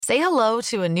Say hello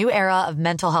to a new era of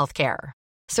mental health care.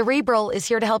 Cerebral is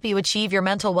here to help you achieve your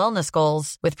mental wellness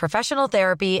goals with professional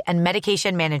therapy and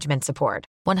medication management support.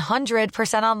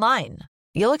 100% online.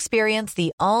 You'll experience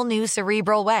the all-new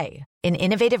Cerebral Way, an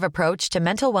innovative approach to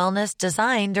mental wellness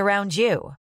designed around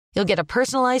you. You'll get a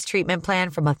personalized treatment plan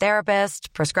from a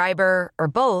therapist, prescriber, or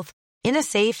both in a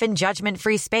safe and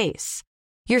judgment-free space.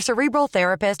 Your Cerebral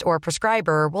therapist or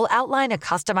prescriber will outline a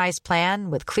customized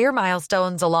plan with clear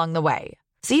milestones along the way,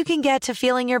 so you can get to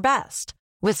feeling your best.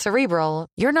 With Cerebral,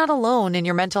 you're not alone in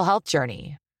your mental health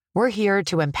journey. We're here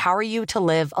to empower you to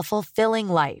live a fulfilling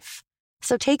life.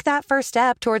 So take that first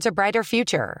step towards a brighter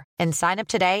future and sign up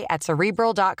today at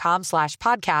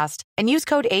Cerebral.com/podcast and use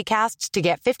code ACAST to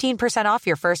get 15% off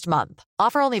your first month.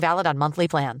 Offer only valid on monthly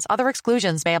plans. Other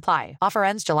exclusions may apply. Offer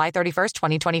ends July 31st,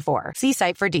 2024. See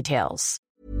site for details.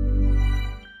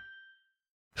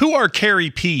 Who are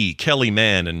Carrie P., Kelly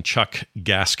Mann, and Chuck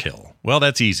Gaskill? Well,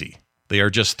 that's easy. They are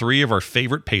just three of our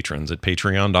favorite patrons at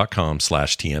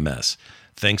patreon.com/TMS.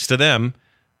 Thanks to them,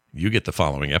 you get the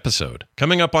following episode.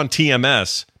 Coming up on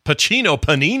TMS, Pacino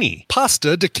Panini.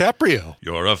 Pasta DiCaprio.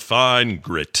 You're a fine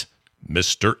grit,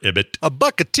 Mr. Ibbett. A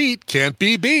buck of teat can't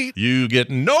be beat. You get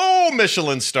no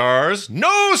Michelin stars,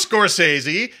 no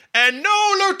Scorsese, and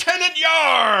no Lieutenant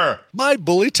Yar. My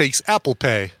bully takes Apple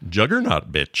Pay. Juggernaut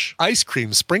bitch. Ice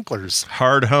cream sprinklers.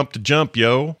 Hard hump to jump,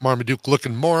 yo. Marmaduke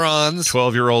looking morons.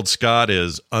 12-year-old Scott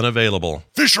is unavailable.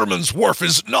 Fisherman's Wharf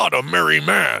is not a merry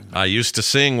man. I used to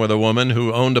sing with a woman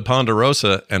who owned a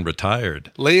Ponderosa and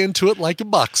retired. Lay into it like a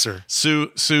boxer.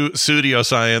 Studio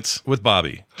Science with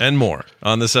Bobby and more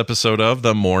on this episode of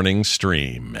The Morning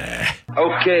Stream.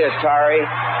 Okay,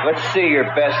 Atari, let's see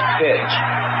your best pitch.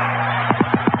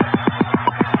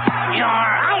 You're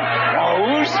out,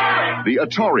 Rose. The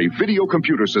Atari video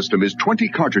computer system is 20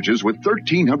 cartridges with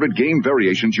 1,300 game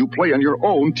variations you play on your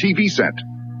own TV set.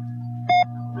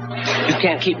 You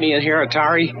can't keep me in here,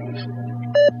 Atari.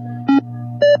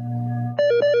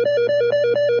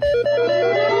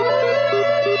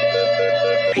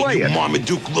 Play it.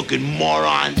 Marmaduke-looking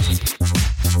moron.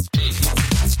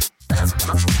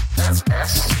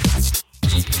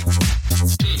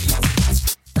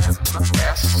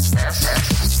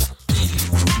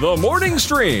 The Morning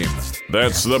Stream.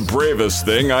 That's the bravest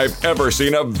thing I've ever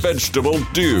seen a vegetable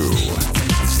do.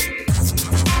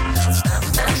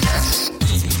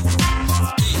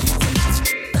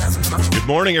 Good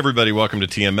morning, everybody. Welcome to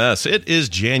TMS. It is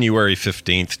January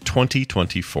 15th,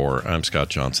 2024. I'm Scott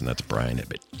Johnson. That's Brian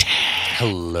Ibbett.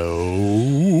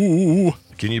 Hello.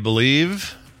 Can you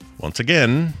believe, once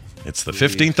again, it's the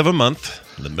 15th of a month,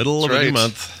 the middle of a new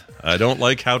month. I don't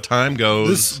like how time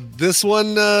goes. This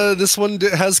one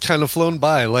has kind of flown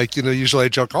by. Like, usually I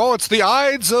joke, oh, it's the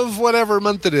Ides of whatever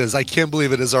month it is. I can't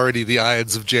believe it is already the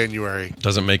Ides of January.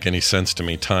 Doesn't make any sense to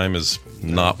me. Time is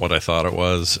not what I thought it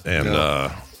was, and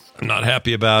I'm not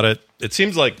happy about it. It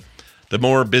seems like the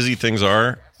more busy things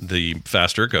are, the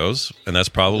faster it goes, and that's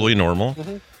probably normal.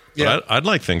 Mm-hmm. Yeah. But I'd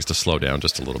like things to slow down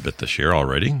just a little bit this year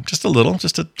already. Just a little.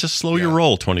 Just slow your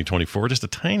roll, 2024. Just a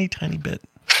tiny, tiny bit.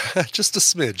 Just a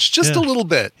smidge. Just a little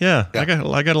bit. Yeah. I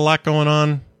got a lot going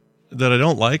on that I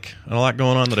don't like, and a lot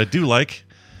going on that I do like,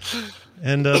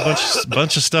 and a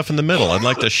bunch of stuff in the middle. I'd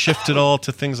like to shift it all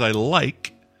to things I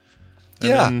like,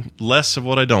 and then less of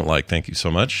what I don't like. Thank you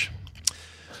so much.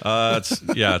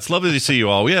 It's lovely to see you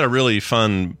all. We had a really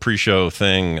fun pre-show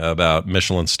thing about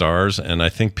Michelin stars, and I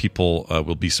think people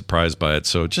will be surprised by it.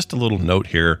 So just a little note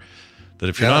here that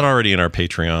if you're not already in our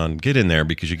Patreon, get in there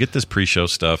because you get this pre-show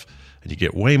stuff and you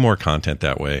get way more content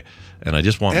that way. And I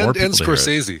just want more people to hear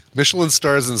Scorsese. Michelin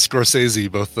stars and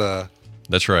Scorsese both.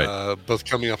 That's right. Both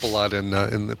coming up a lot in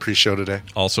the pre-show today.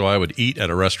 Also, I would eat at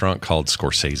a restaurant called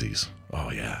Scorsese's. Oh,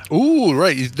 yeah. Ooh,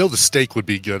 right. The steak would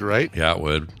be good, right? Yeah, it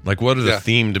would. Like, what are the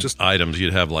themed items?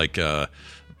 You'd have, like,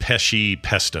 pesci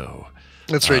pesto.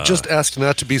 That's right. Just ask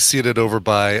not to be seated over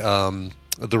by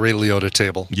the Ray Liotta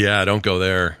table. Yeah, don't go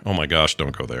there. Oh, my gosh,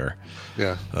 don't go there.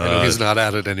 Yeah. I know he's not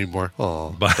at it anymore.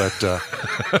 Oh, but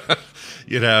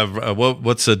you'd have,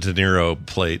 what's a De Niro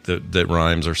plate that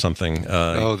rhymes or something?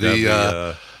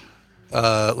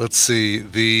 Let's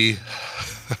see,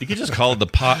 you could just call it the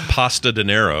pasta de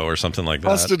Niro or something like that.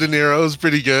 Pasta de Niro is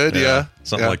pretty good. Yeah.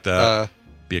 Something like that.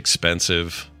 Be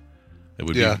expensive. It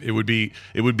would be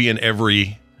in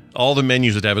all the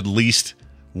menus would have at least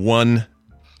one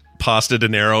pasta de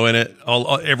Niro in it.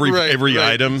 Every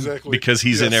item, exactly. Because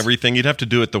he's in everything. You'd have to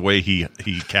do it the way he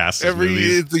casts his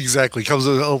movies. Exactly. Comes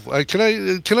with,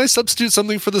 can I substitute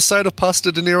something for the side of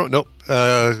pasta de Niro? Nope.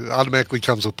 Automatically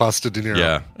comes with pasta de Niro.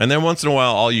 Yeah, and then once in a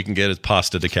while, all you can get is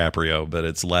pasta DiCaprio, but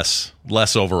it's less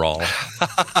overall.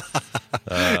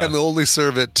 And they'll only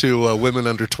serve it to women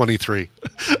under 23.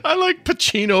 I like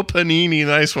Pacino Panini.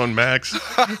 Nice one, Max.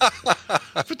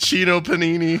 Pacino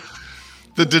Panini.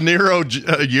 The De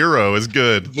Niro Euro is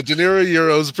good. The De Niro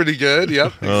Euro is pretty good. Yep.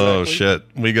 Exactly. Oh, shit.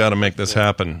 We got to make this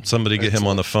happen. Somebody get him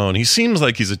on the phone. He seems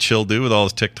like he's a chill dude with all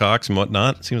his TikToks and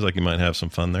whatnot. Seems like he might have some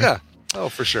fun there. Yeah. Oh,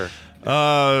 for sure.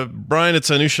 Brian, it's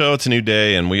a new show. It's a new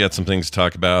day, and we got some things to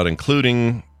talk about,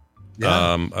 including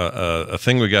a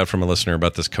thing we got from a listener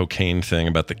about this cocaine thing,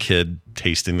 about the kid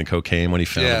tasting the cocaine when he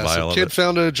found a vial of it. Kid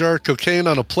found a jar of cocaine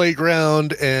on a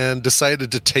playground and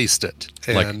decided to taste it.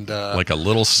 And like a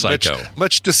little psycho.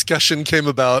 Much discussion came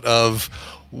about of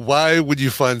why would you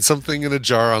find something in a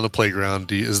jar on a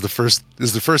playground is the first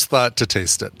thought to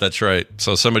taste it. That's right.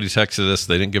 So somebody texted us.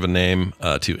 They didn't give a name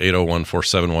to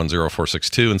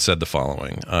 801-471-0462 and said the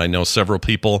following. I know several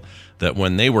people that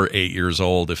when they were 8 years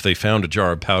old, if they found a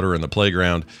jar of powder in the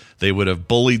playground, they would have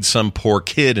bullied some poor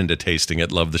kid into tasting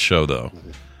it. Love the show, though.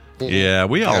 Yeah,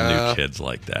 we all knew kids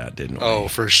like that, didn't we? Oh,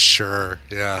 for sure.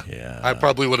 Yeah. I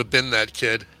probably would have been that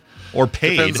kid. Or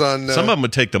paid. Depends on, some of them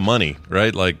would take the money,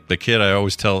 right? Like the kid I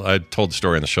told the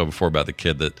story on the show before about the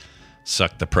kid that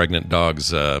sucked the pregnant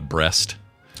dog's breast.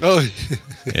 Oh,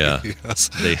 yeah. Yes.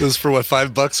 It was for what,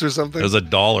 $5 or something? It was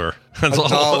 $1. That's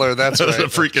 $1, that's right. It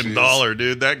was a freaking $1,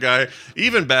 dude. That guy,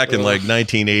 even back in like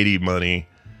 1980 money,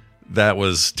 that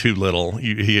was too little.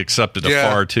 He accepted a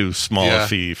far too small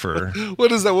fee for...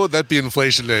 What is that? Would that be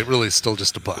inflation? Really, still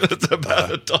just $1. It's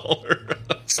about $1.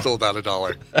 Still about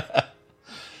 $1.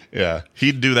 Yeah,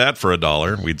 he'd do that for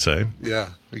 $1, we'd say.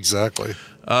 Yeah, exactly.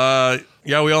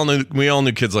 Yeah, we all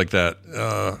knew kids like that.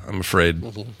 I'm afraid.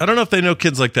 I don't know if they know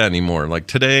kids like that anymore. Like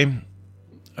today,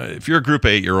 if you're a group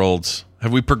of 8-year-olds,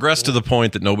 have we progressed to the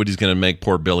point that nobody's going to make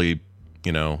poor Billy,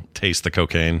 taste the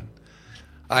cocaine?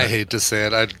 I hate to say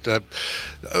it.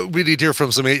 We need to hear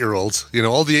from some 8-year-olds.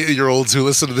 All the 8-year-olds who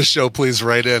listen to the show, please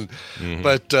write in. Mm-hmm.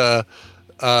 But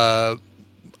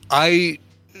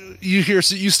you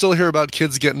still hear about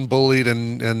kids getting bullied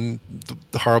and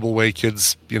the horrible way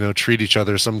kids treat each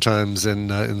other sometimes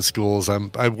in schools.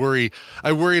 I worry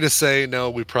to say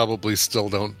no. We probably still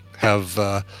don't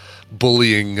have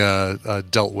bullying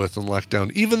dealt with and locked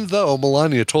down, even though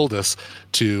Melania told us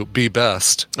to be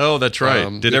best. Oh, that's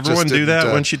right. Did everyone do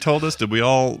that when she told us? Did we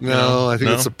all? No, I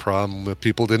think it's a problem that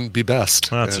people didn't be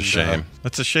best. That's a shame.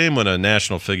 That's a shame when a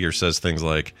national figure says things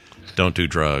like "Don't do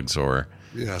drugs" or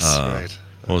yes, right.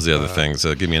 What was the other things?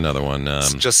 Give me another one.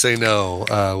 Just say no.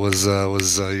 Was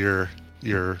your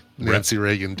Nancy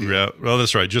Reagan deal? Well,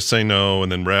 that's right. Just say no,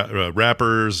 and then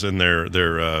rappers and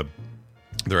their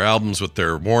albums with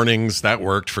their warnings, that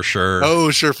worked for sure.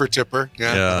 Oh, sure, for Tipper.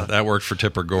 Yeah, that worked for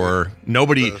Tipper Gore.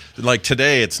 Nobody like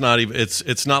today. It's not even.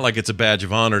 It's not like it's a badge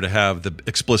of honor to have the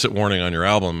explicit warning on your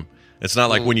album. It's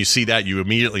not like when you see that, you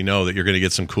immediately know that you're going to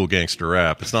get some cool gangster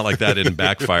rap. It's not like that didn't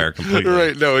backfire completely.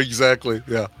 Right. No, exactly.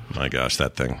 Yeah. My gosh,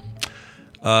 that thing.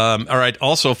 All right.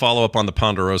 Also, follow up on the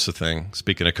Ponderosa thing.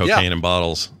 Speaking of cocaine and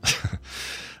bottles.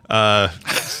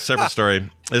 Separate story.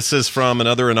 This is from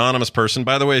another anonymous person.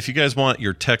 By the way, if you guys want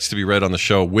your text to be read on the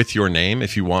show with your name,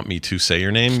 if you want me to say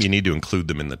your name, you need to include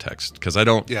them in the text. Because I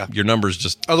don't, your numbers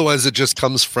just... Otherwise, it just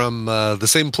comes from the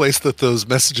same place that those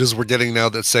messages we're getting now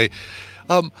that say...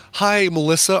 hi,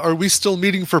 Melissa, are we still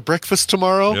meeting for breakfast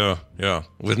tomorrow? Yeah.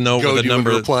 With a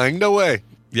number replying, no way.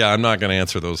 Yeah, I'm not going to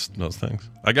answer those things.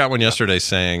 I got one yesterday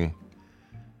saying,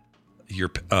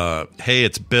 hey,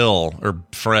 it's Bill or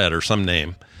Fred or some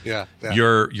name. Yeah.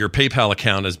 Your PayPal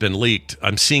account has been leaked.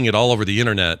 I'm seeing it all over the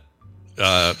internet.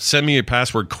 Send me your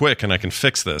password quick and I can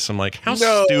fix this. I'm like, how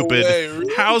stupid? Way,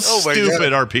 really? How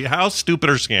stupid are people? How stupid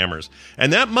are scammers?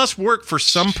 And that must work for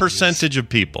some percentage of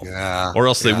people, or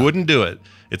else they wouldn't do it.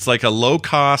 It's like a low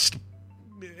cost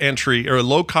entry or a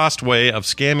low cost way of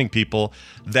scamming people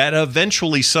that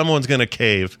eventually someone's going to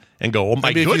cave and go, oh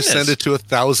my goodness. If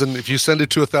you send it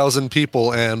to 1,000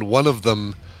 people and one of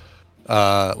them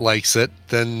likes it,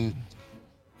 then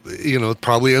it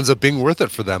probably ends up being worth it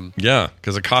for them. Yeah,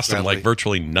 because it costs them like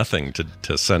virtually nothing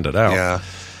to send it out. Yeah.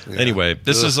 Anyway,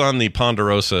 this is on the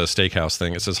Ponderosa Steakhouse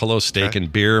thing. It says, hello, steak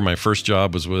and beer. My first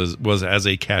job was as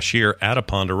a cashier at a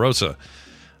Ponderosa.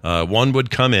 One would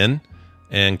come in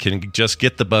and can just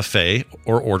get the buffet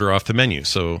or order off the menu.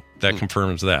 So that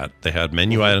confirms that. They had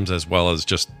menu items as well as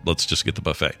let's just get the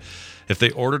buffet. If they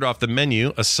ordered off the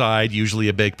menu, a side, usually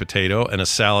a baked potato, and a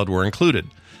salad were included.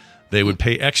 They would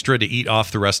pay extra to eat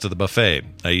off the rest of the buffet.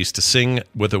 I used to sing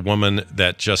with a woman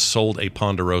that just sold a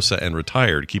Ponderosa and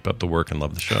retired. Keep up the work and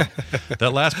love the show.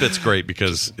 That last bit's great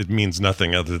because it means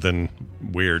nothing other than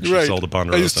weird. She sold a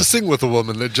Ponderosa. I used to sing with a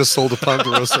woman that just sold a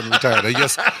Ponderosa and retired.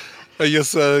 I I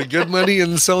guess good money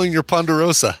in selling your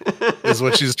Ponderosa is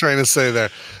what she's trying to say there.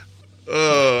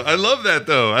 I love that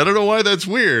though. I don't know why that's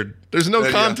weird. There's no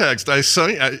context. I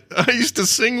used to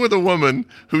sing with a woman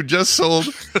who just sold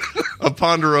a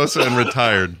Ponderosa and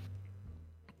retired.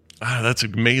 That's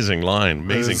an amazing line.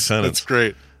 Amazing sentence. That's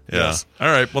great. Yeah. Yes. All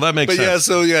right. Well, that makes sense.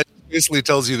 It basically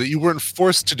tells you that you weren't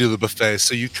forced to do the buffet,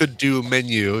 so you could do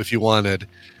menu if you wanted,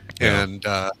 and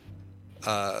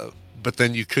but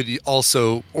then you could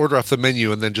also order off the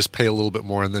menu and then just pay a little bit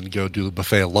more and then go do the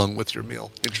buffet along with your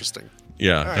meal. Interesting.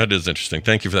 Yeah, right. That is interesting.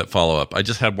 Thank you for that follow-up. I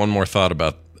just had one more thought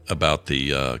about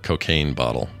the cocaine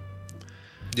bottle.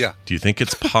 Yeah. Do you think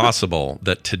it's possible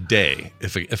that today,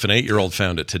 if an 8-year-old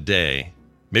found it today,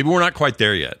 maybe we're not quite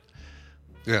there yet,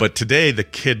 but today the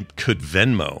kid could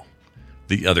Venmo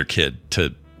the other kid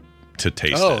to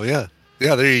taste it. Oh, yeah.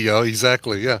 Yeah, there you go.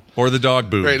 Exactly, yeah. Or the dog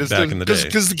boob back in the day.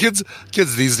 Because the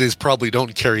kids these days probably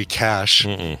don't carry cash.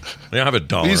 They don't have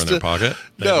 $1 in their pocket.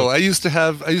 No, I used to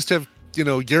have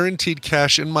guaranteed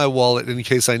cash in my wallet in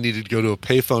case I needed to go to a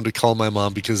payphone to call my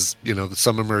mom because,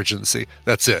 some emergency.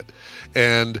 That's it.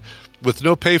 And with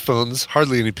no payphones,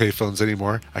 hardly any payphones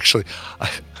anymore. Actually,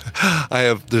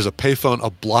 there's a payphone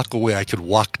a block away I could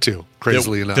walk to,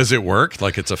 crazily enough. Does it work?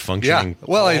 Like it's a functioning? Yeah.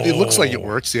 Well, it looks like it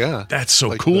works, yeah. That's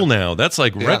so cool now. That's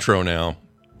like retro now.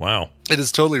 Wow. It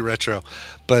is totally retro.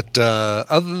 But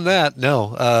other than that,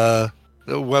 no.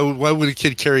 Why would a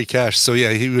kid carry cash? So,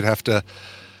 yeah, he would have to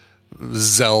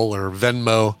Zelle or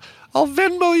Venmo. I'll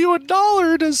Venmo you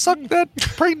 $1 to suck that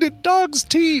pregnant dog's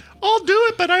teeth. I'll do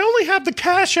it, but I only have the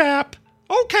Cash App.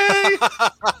 Okay.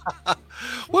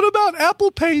 What about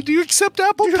Apple Pay? Do you accept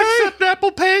Apple Pay? Do you accept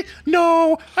Apple Pay?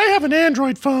 No, I have an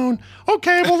Android phone.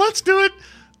 Okay, well, let's do it.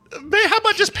 How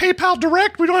about just PayPal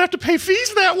Direct? We don't have to pay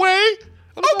fees that way.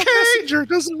 Okay. Messenger.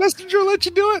 Doesn't Messenger let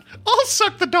you do it? I'll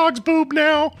suck the dog's boob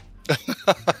now.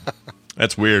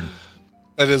 That's weird.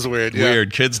 That is weird, yeah.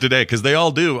 Weird. Kids today, because they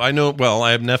all do. I know, well,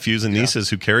 I have nephews and nieces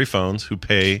who carry phones, who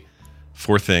pay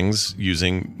for things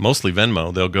using mostly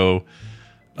Venmo. They'll go,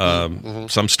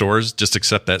 some stores just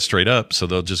accept that straight up, so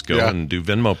they'll just go and do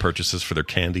Venmo purchases for their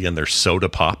candy and their soda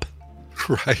pop.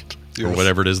 Right. Yes. Or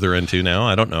whatever it is they're into now.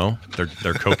 I don't know.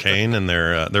 Their cocaine and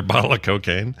their bottle of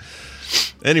cocaine.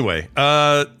 Anyway,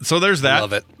 so there's that.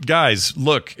 Love it. Guys,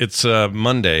 look, it's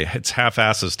Monday. It's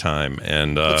half-asses time.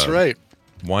 And that's right.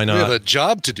 Why not? We have a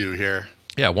job to do here.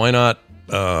 Yeah, why not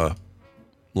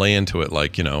lay into it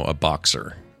like, a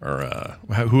boxer? Or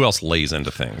who else lays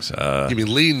into things? You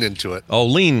mean lean into it? Oh,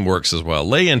 lean works as well.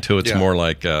 Lay into it's more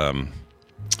like...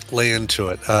 lay into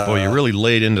it. Boy, you really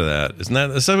laid into that. Isn't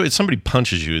that... If somebody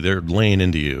punches you, they're laying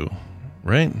into you,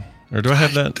 right? Or do I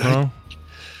have that wrong?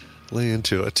 Lay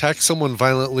into. Attack someone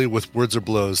violently with words or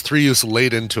blows. 3 use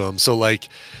laid into them. So, like...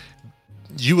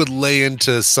 You would lay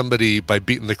into somebody by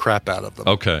beating the crap out of them.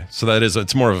 Okay, so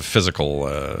it's more of a physical,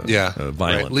 violent.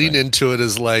 Right. Lean into it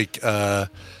is like how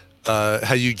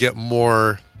you get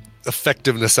more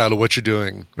effectiveness out of what you're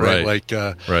doing. Right.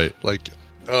 Like,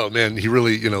 oh man, he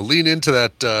really lean into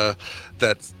the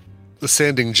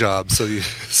sanding job so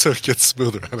it gets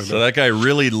smoother. I don't know. So that guy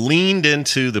really leaned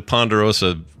into the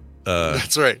Ponderosa.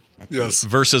 That's right. Yes.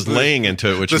 Versus laying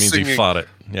into it, which means he fought it.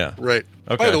 Yeah. Right.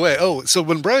 Okay. By the way, so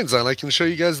when Brian's on, I can show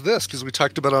you guys this because we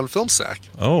talked about it on Film Sack.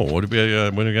 Oh, what do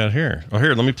we got here? Oh,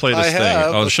 here, let me play this thing.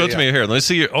 Oh, show it to me here. Let me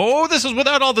see. Oh, this is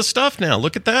without all the stuff now.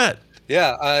 Look at that.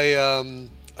 Yeah,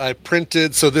 I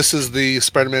printed. So this is the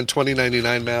Spider-Man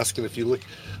 2099 mask, and if you look,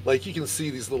 like you can see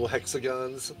these little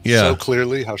hexagons so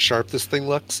clearly how sharp this thing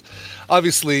looks.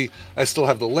 Obviously, I still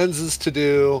have the lenses to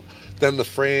do. Then the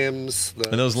frames.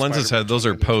 And those lenses those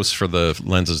are posts for the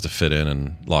lenses to fit in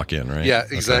and lock in, right? Yeah,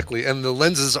 exactly. Okay. And the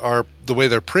lenses are the way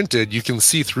they're printed. You can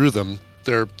see through them.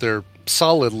 They're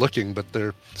solid looking, but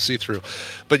they're see through.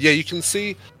 But yeah, you can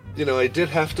see. I did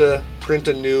have to print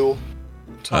a new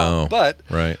top, but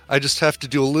I just have to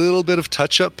do a little bit of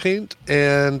touch-up paint,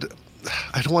 and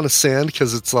I don't want to sand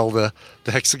because it's all the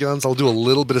hexagons. I'll do a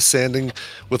little bit of sanding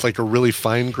with like a really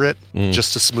fine grit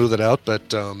just to smooth it out,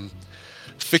 but.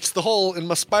 Fix the hole in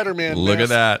my Spider-Man Look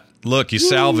mask. at that. Look, you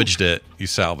salvaged it. You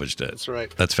salvaged it. That's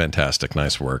right. That's fantastic.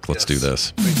 Nice work. Let's do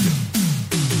this. Thank you.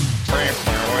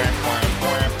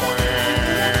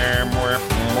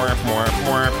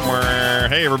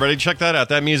 Hey, everybody, check that out.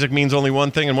 That music means only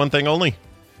one thing and one thing only.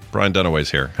 Brian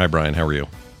Dunaway's here. Hi, Brian. How are you?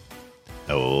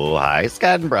 Oh, hi,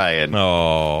 Scott and Brian.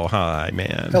 Oh, hi,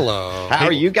 man. Hello. How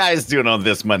are you guys doing on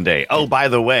this Monday? Oh, by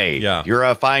the way, you're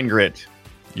a fine grit.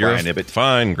 You're Brian Ibbett.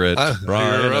 Fine grit.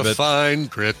 Brian you're Ibbett. A fine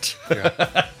grit.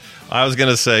 Yeah. I was going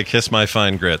to say kiss my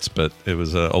fine grits, but it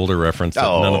was an older reference that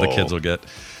none of the kids will get.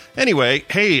 Anyway,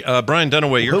 hey, Brian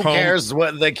Dunaway, you're home. Who cares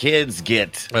what the kids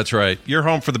get? That's right. You're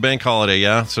home for the bank holiday,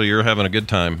 yeah? So you're having a good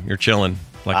time. You're chilling.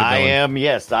 Like I am.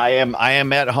 Yes, I am. I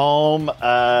am at home.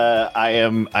 I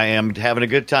am having a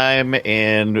good time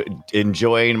and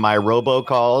enjoying my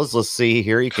robocalls. Let's see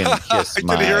here. You can kiss I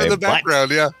can hear in the background.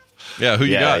 Yeah. Yeah, who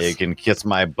you got? You can kiss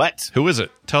my butt. Who is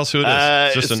it? Tell us who it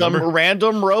is. Just a some number?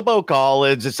 random robocall.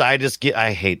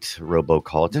 I hate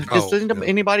robocall. Does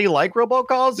anybody like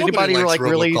robocalls? Anybody like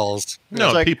really?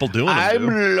 No, like, people doing them.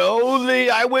 I'm lonely.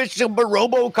 I wish some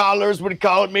robocallers would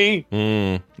call me.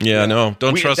 Yeah, no,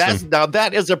 don't trust them. Now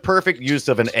that is a perfect use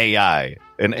of an AI.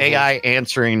 An AI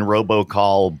answering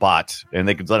robocall bot, and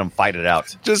they could let them fight it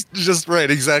out. Just right,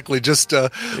 exactly. Just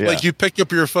like you pick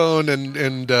up your phone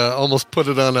and almost put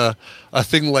it on a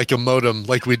thing like a modem,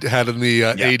 like we had in the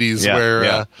 80s,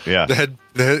 where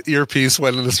the earpiece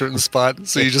went in a certain spot.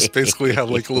 So you just basically have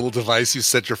like a little device you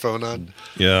set your phone on.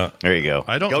 Yeah, there you go.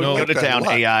 I don't know. Go to town,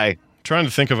 AI. Trying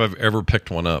to think if I've ever picked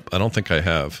one up. I don't think I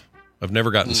have. I've never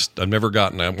gotten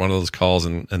one of those calls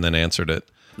and then answered it.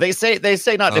 They say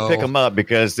not to pick them up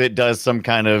because it does some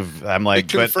kind of. I'm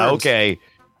like, but okay,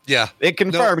 yeah, it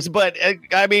confirms. No. But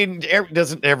I mean,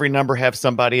 doesn't every number have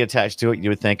somebody attached to it? You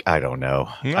would think. I don't know.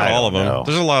 Not all of them.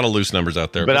 There's a lot of loose numbers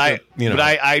out there. But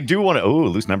I do want to. Oh,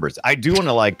 loose numbers. I do want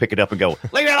to like pick it up and go.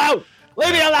 Leave me alone.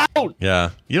 Leave me alone. Yeah,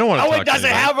 you don't want to. Owen doesn't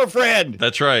have a friend.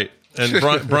 That's right. And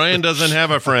Brian doesn't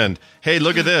have a friend. Hey,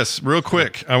 look at this. Real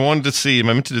quick. I wanted to see. I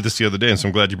meant to do this the other day, and so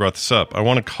I'm glad you brought this up. I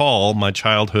want to call my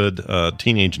childhood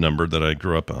teenage number that I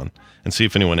grew up on and see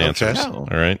if anyone answers. All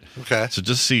right? Okay. So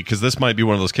just see, because this might be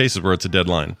one of those cases where it's a dead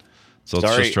line. So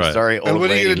let's just try it. Sorry, and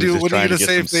what are you going to do? What are you going to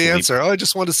say if they sleep. answer? Oh, I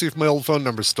just want to see if my old phone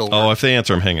number's still working. Oh, if they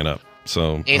answer, I'm hanging up.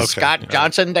 So is Scott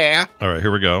Johnson there? All right,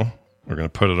 here we go. We're going to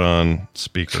put it on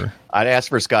speaker. I'd ask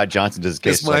for Scott Johnson just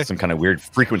in case like some kind of weird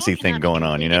frequency thing going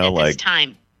on, like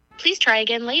time. Please try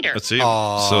again later. Let's see.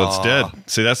 So it's dead.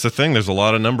 See, that's the thing. There's a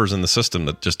lot of numbers in the system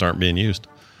that just aren't being used.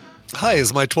 Hi,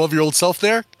 is my 12-year-old self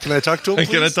there? Can I talk to him, please?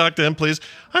 Can I talk to him, please?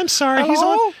 I'm sorry.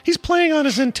 Hello? He's playing on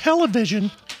his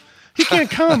Intellivision. He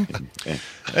can't come.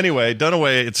 Anyway,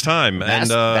 Dunaway, it's time.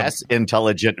 That's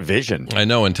intelligent vision. I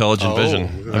know, intelligent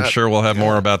vision. I'm sure we'll have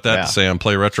more about that to say on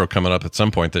Play Retro coming up at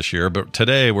some point this year. But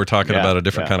today we're talking about a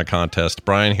different kind of contest.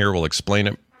 Brian here will explain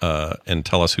it and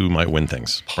tell us who might win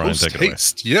things. Brian, take it away.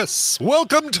 Yes.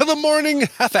 Welcome to the Morning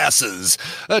Half-Asses,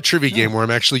 a trivia game where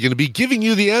I'm actually going to be giving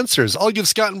you the answers. I'll give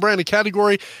Scott and Brian a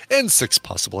category and 6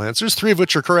 possible answers, 3 of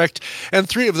which are correct, and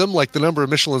 3 of them, like the number of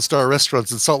Michelin star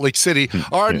restaurants in Salt Lake City,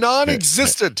 are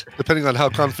non-existent. Depending on how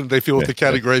confident they feel with the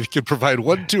category, they can provide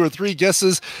 1, 2, or 3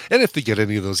 guesses, and if they get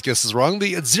any of those guesses wrong,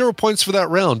 they get 0 points for that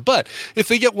round. But if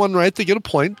they get 1 right, they get a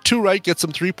point. 2 right gets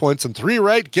them 3 points, and 3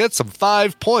 right gets them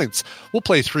 5 points. We'll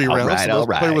play 3 rounds. All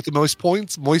right. Player with the most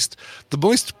points, the most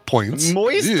points.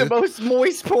 The most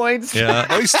moist points. Yeah,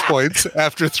 moist points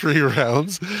after 3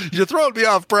 rounds. You're throwing me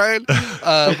off, Brian.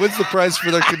 Wins the prize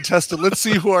for their contestant. Let's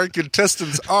see who our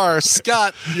contestants are.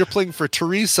 Scott, you're playing for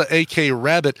Teresa, a.k.a.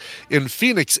 Rabbit, in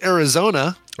Phoenix,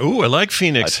 Arizona. Ooh, I like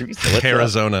Phoenix,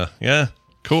 Arizona. Yeah.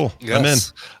 Cool.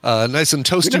 Yes. I'm in. Nice and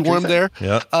toasty warm there.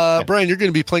 Yeah. Brian, you're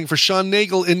going to be playing for Sean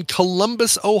Nagel in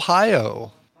Columbus,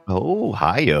 Ohio.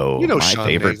 Ohio. You know my Sean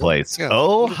favorite Nagel. place. Yeah.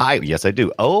 Ohio. Yes, I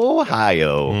do.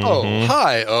 Ohio.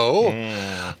 Ohio.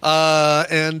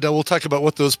 And we'll talk about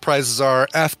what those prizes are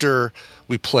after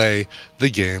we play the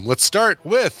game. Let's start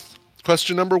with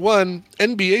question number 1.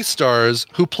 NBA stars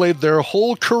who played their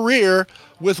whole career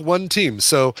with one team.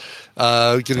 So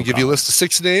going to give you a list of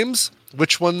 6 names.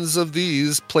 Which ones of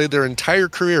these played their entire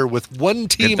career with one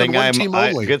team and one team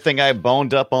only? Good thing I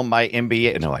boned up on my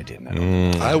NBA. No, I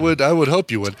didn't. I would hope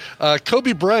you would.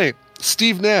 Kobe Bryant,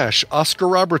 Steve Nash, Oscar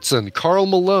Robertson, Karl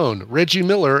Malone, Reggie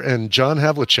Miller, and John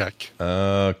Havlicek.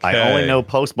 Okay. I only know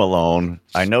Post Malone.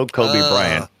 I know Kobe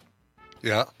Bryant.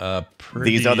 Yeah.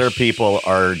 These other people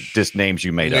are just names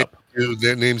you made up.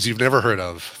 Names you've never heard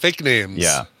of. Fake names.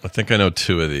 Yeah. I think I know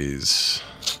 2 of these.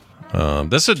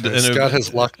 Scott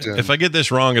has locked in. If I get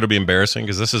this wrong, it'll be embarrassing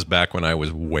because this is back when I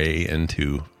was way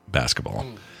into basketball.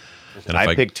 And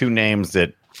I picked 2 names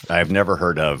that I've never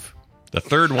heard of. The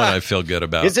third one I feel good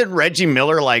about. Isn't Reggie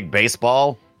Miller like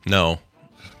baseball? No.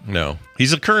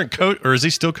 He's a current coach, or is he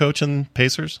still coaching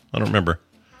Pacers? I don't remember.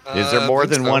 Is there more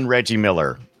than one Reggie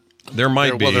Miller? There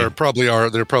might be. Well, there probably are.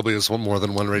 There probably is more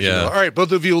than one Reggie Yeah. Miller. All right,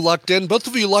 both of you locked in. Both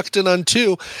of you locked in on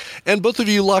 2, and both of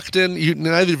you locked in.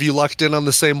 Neither of you locked in on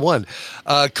the same one.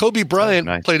 Kobe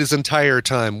Bryant played his entire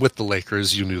time with the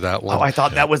Lakers. You knew that one. Oh, I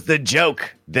thought that was the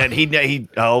joke that he.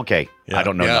 Oh, okay. Yeah. I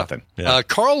don't know nothing. Yeah.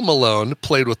 Karl Malone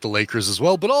played with the Lakers as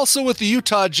well, but also with the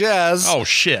Utah Jazz. Oh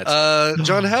shit.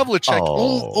 John Havlicek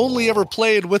only ever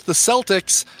played with the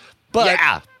Celtics, but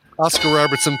Oscar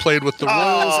Robertson played with the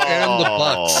Rose and the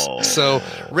Bucks. So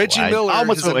Reggie Miller,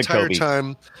 his entire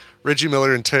time. Reggie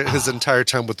Miller, his entire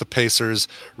time with the Pacers.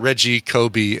 Reggie,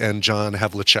 Kobe, and John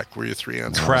Havlicek were your 3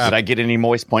 answers. Crap. Did I get any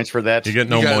moist points for that? You get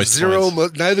no moist zero.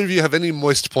 points. Neither of you have any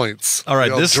moist points. All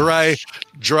right, this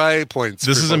dry points.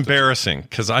 This is embarrassing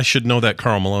because I should know that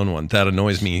Karl Malone one. That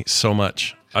annoys me so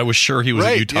much. I was sure he was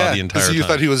at Utah the entire time. You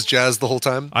thought he was Jazz the whole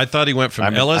time? I thought he went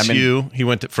from LSU. He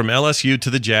went from LSU to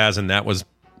the Jazz, and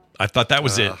I thought that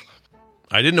was it.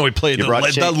 I didn't know he played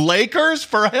the Lakers,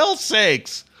 for hell's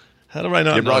sakes. How do I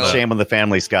not? You brought know that? shame on the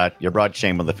family, Scott. You brought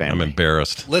shame on the family. I'm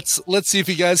embarrassed. Let's see if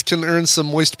you guys can earn some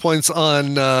moist points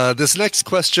on this next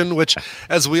question, which,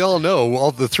 as we all know,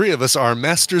 all the 3 of us are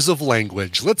masters of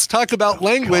language. Let's talk about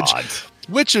language. God.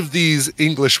 Which of these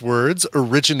English words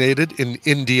originated in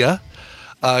India?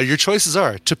 Your choices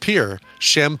are tapir,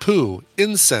 shampoo,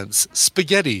 incense,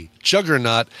 spaghetti,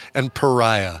 juggernaut, and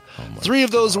pariah. 3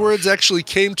 of those words actually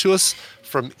came to us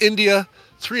from India.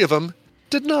 3 of them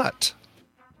did not.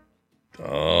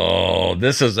 Oh,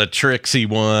 this is a tricksy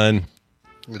one.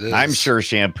 It is. I'm sure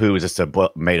shampoo is just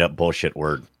a made-up bullshit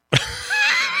word.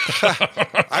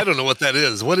 I don't know what that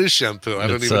is. What is shampoo? I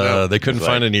don't even know. They couldn't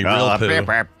find any real poo,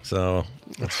 beep. so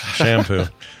it's shampoo.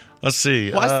 Let's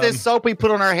see. What's this soap we put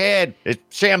on our head?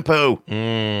 It's shampoo.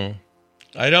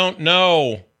 I don't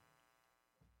know.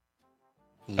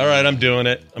 All right, I'm doing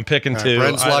it. I'm picking 2.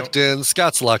 Brent's locked in.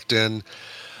 Scott's locked in.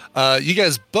 You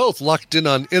guys both locked in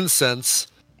on incense.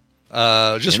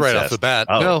 Just right off the bat.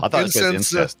 Oh, no, I thought incense. it was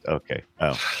incest. Okay.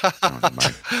 Oh, never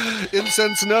mind.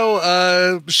 Incense,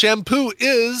 no. Shampoo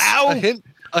is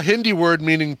a Hindi word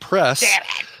meaning press. Damn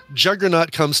it.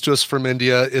 Juggernaut comes to us from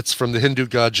India. It's from the Hindu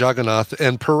god Jagannath.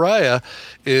 And pariah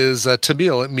is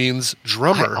Tamil. It means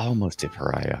drummer. I almost did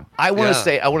pariah. I want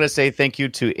to say thank you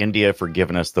to India for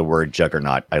giving us the word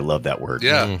juggernaut. I love that word.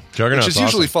 Yeah. Juggernaut. Which is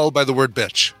usually followed by the word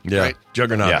bitch. Yeah. Right?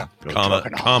 Juggernaut. Yeah. Comma,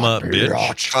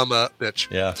 bitch. Comma, bitch.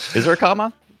 Yeah. Is there a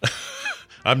comma?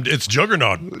 It's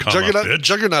Juggernaut. Comma, bitch.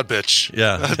 Juggernaut bitch.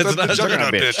 Yeah. That's the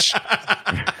Juggernaut bitch.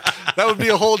 That would be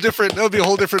a whole different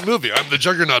movie. I'm the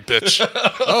Juggernaut bitch.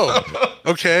 Oh,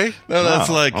 okay. No, that's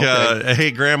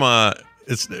hey, Grandma.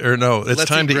 It's Let's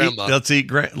time eat to grandma. eat.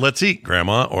 Let's eat,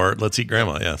 Grandma, or let's eat,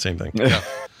 Grandma. Yeah, same thing. Yeah.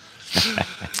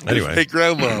 Anyway, Hey,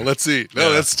 Grandma, let's eat.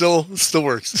 No, that still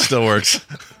works. still works.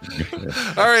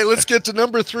 All right, let's get to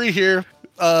number 3 here.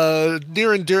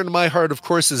 Near and dear to my heart, of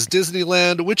course, is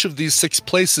Disneyland. Which of these 6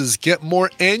 places get more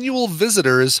annual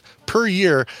visitors per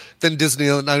year than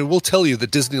Disneyland? I will tell you that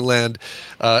Disneyland,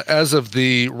 as of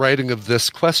the writing of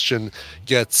this question,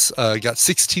 got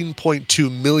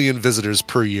 16.2 million visitors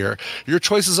per year. Your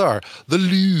choices are the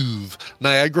Louvre,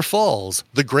 Niagara Falls,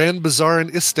 the Grand Bazaar in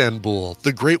Istanbul,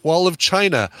 the Great Wall of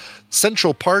China,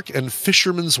 Central Park, and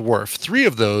Fisherman's Wharf. 3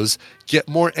 of those get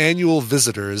more annual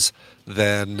visitors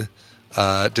than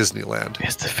Disneyland.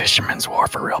 Is the Fisherman's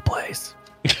Wharf a real place?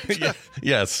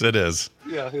 Yes, it is.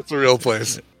 Yeah, it's a real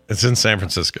place. It's in San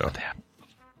Francisco.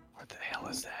 What the hell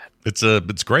is that?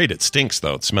 It's great. It stinks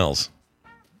though. It smells.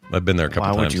 I've been there a couple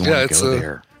Why times. would you want to go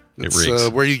there? It's reeks.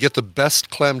 where you get the best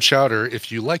clam chowder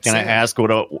if you like. Can I ask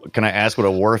what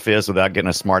a wharf is without getting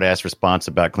a smart ass response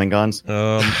about Klingons?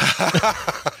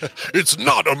 It's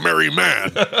not a merry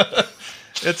man.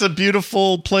 It's a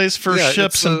beautiful place for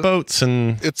ships and boats,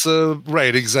 and it's a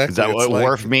right exactly. Is that what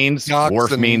wharf means?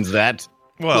 Wharf means that.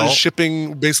 Well,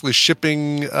 shipping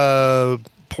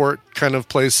port kind of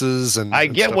places, and I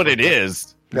get what it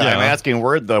is. Yeah. I'm asking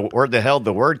where the hell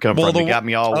the word come from. You got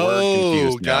me all word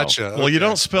confused. Gotcha. Now. Well, you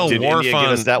don't spell Did wharf India on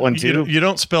give us that one too. You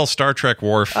don't spell Star Trek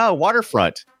wharf. Oh,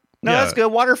 waterfront. No, that's good.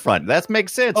 Waterfront. That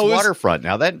makes sense. Waterfont.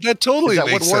 Now that totally is that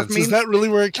makes what wharf sense. means? Is that really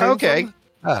where it came from?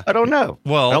 I don't know.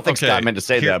 Well, I don't think okay. Scott meant to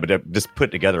say that, but just put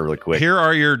it together really quick. Here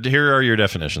are your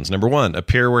definitions. Number 1, a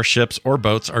pier where ships or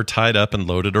boats are tied up and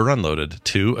loaded or unloaded.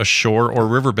 2, a shore or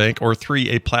riverbank. Or 3,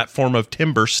 a platform of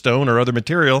timber, stone, or other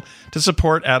material to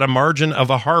support at a margin of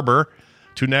a harbor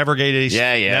to navigate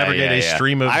a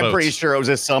stream of boats. I'm pretty sure it was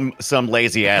just some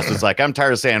lazy ass was like, I'm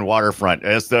tired of saying waterfront.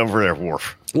 It's over there,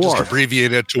 wharf. Just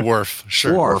abbreviate it to wharf.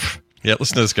 Sure. Wharf. Yeah,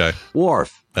 listen to this guy.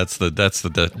 Wharf. That's the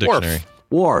dictionary.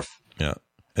 Wharf. Yeah.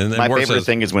 And then My Worf favorite says,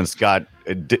 thing is when Scott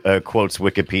quotes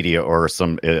Wikipedia or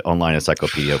some online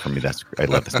encyclopedia for me. I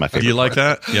love this. My favorite. Do you like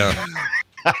part. that? Yeah.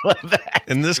 I love that.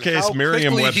 In this case, How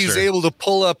Merriam-Webster. quickly he's able to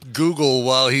pull up Google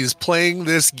while he's playing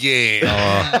this game.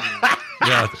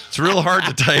 Yeah, it's real hard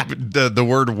to type the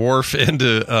word Worf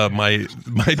into my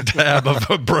tab of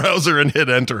a browser and hit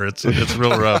enter. It's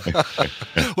real rough.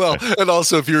 Well, and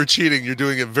also if you're cheating, you're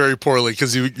doing it very poorly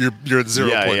because you're at 0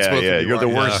 points. Both of you You're the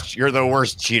are. worst. You're the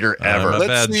worst cheater ever.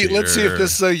 Let's see if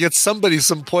this gets somebody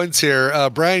some points here.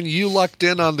 Brian, you locked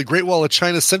in on the Great Wall of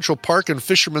China, Central Park, and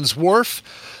Fisherman's Wharf.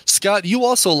 Scott, you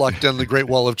also locked in the Great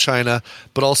Wall of China,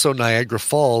 but also Niagara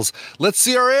Falls. Let's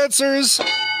see our answers.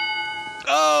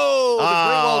 Oh, the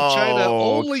Great Wall of China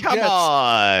only come gets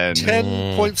on.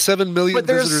 10.7 million But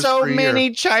there's visitors so per many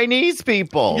year. Chinese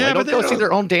people. Yeah, They but don't go see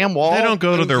their own damn wall. They don't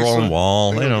go to their own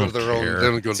wall. They don't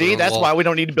care. See, that's why we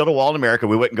don't need to build a wall in America.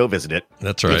 We wouldn't go visit it.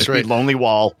 That's right. It's a lonely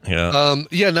wall. Yeah.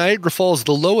 Niagara Falls,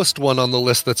 the lowest one on the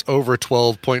list that's over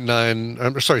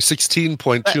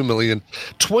 16.2 million.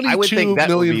 22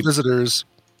 million visitors.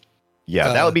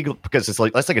 Yeah, that would be because that's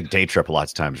like a day trip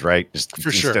lots of times, right? Just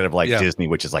for sure. Instead of Disney,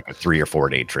 which is like a 3 or 4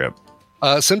 day trip.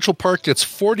 Central Park gets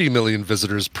 40 million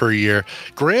visitors per year.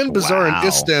 Grand Bazaar in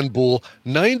Istanbul,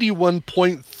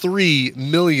 91.3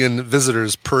 million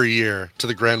visitors per year to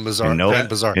the Grand Bazaar.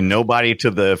 And nobody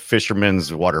to the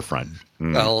Fisherman's Waterfront.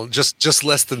 Well, just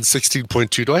less than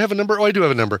 16.2. Do I have a number? Oh, I do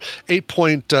have a number.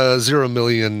 8.0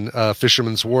 million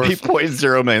Fisherman's Wharf.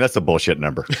 8.0 million. That's a bullshit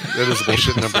number. That is a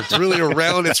bullshit number. It's really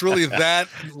it's really that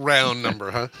round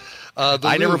number, huh?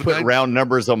 I never put round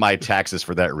numbers on my taxes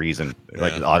for that reason.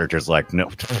 Like the auditor's like,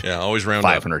 no. Yeah, always round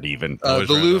 500 even. The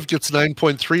Louvre gets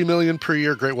 9.3 million per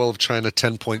year. Great Wall of China,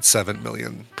 10.7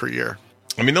 million per year.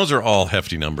 I mean, those are all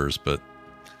hefty numbers, but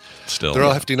still. They're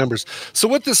all hefty numbers. So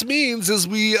what this means is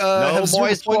we have 0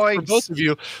 points for both of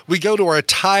you. We go to our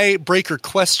tiebreaker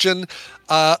question.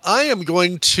 I am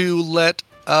going to let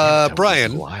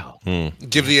Brian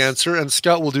give the answer, and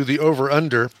Scott will do the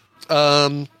over-under.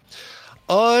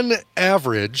 On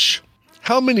average,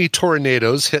 how many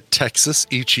tornadoes hit Texas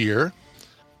each year?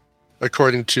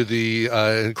 According to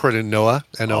according to NOAA,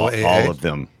 NOAA. All of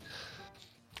them.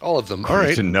 All of them. All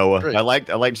right. To Noah. Great. I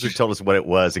liked you told us what it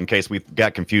was in case we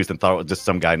got confused and thought it was just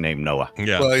some guy named Noah.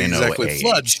 Yeah. Well, exactly.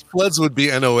 NOAH. Floods would be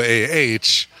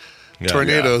NOAH. Yeah.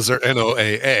 Tornadoes are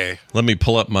NOAA. Let me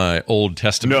pull up my Old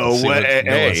Testament. and see what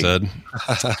Noah said.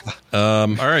 All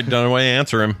right, Dunaway,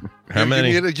 answer him. How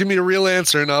many? Give me a real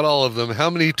answer, not all of them.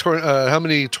 How many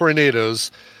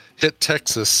tornadoes hit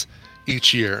Texas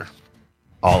each year?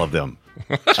 All of them.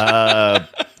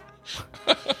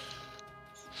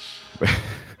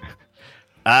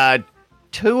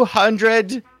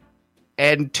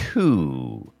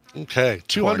 202. Okay,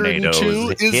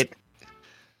 202 is hit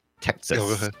Texas. Oh,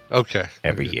 go ahead. Okay,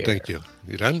 every year. Thank you.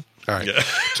 You done? All right. Yeah.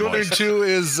 202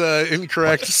 is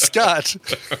incorrect. Scott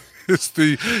is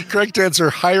the correct answer.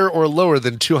 Higher or lower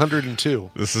than 202?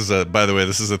 This is by the way,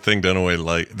 this is a thing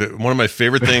Dunaway one of my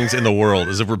favorite things in the world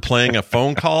is if we're playing a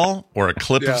phone call or a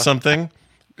clip of something.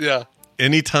 Yeah.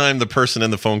 Anytime the person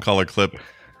in the phone call or clip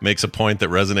makes a point that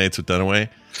resonates with Dunaway,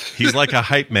 he's like a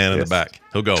hype man in the back.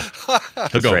 He'll go.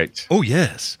 Right. Oh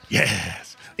yes,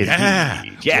 yes, yeah,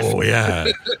 yes. Oh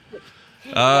yeah.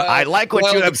 I like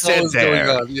what you have said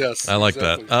there. Yes, I like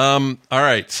that. All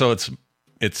right, so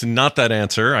it's not that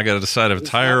answer. I got to decide if it's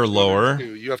higher or lower.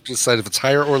 You have to decide if it's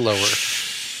higher or lower.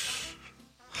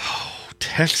 Oh,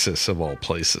 Texas of all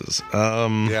places.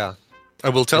 Yeah, I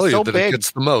will tell you that it gets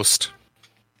the most.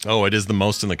 Oh, it is the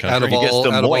most in the country. Out of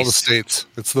all the states,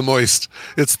 it's the moist.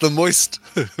 It's the moist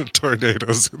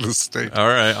tornadoes in the state. All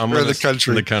right, in the country.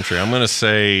 In the country, I'm going to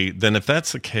say. Then, if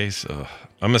that's the case, I'm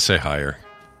going to say higher.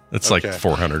 It's like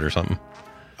 400 or something.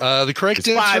 The correct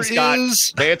answer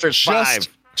is the answer is 5.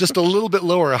 Just a little bit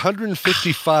lower,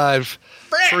 155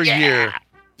 per year.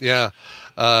 Yeah.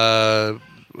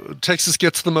 Texas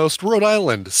gets the most. Rhode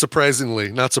Island,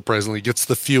 not surprisingly, gets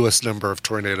the fewest number of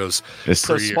tornadoes. It's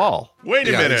so year. small. Wait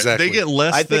a minute. Exactly. They get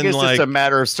less I think than it's just a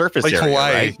matter of surface area,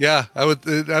 Hawaii. right? Yeah, I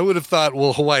would have thought,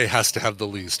 well, Hawaii has to have the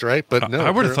least, right? But no, I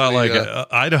would have thought like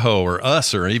Idaho or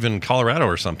us or even Colorado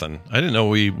or something. I didn't know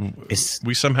we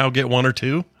somehow get 1 or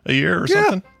 2 a year or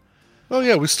something. Oh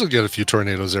yeah, we still get a few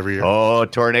tornadoes every year. Oh,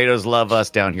 tornadoes love us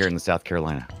down here in South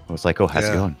Carolina. I was like, oh, how's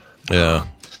it going? Yeah,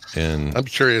 and I'm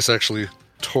curious actually.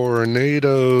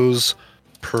 Tornadoes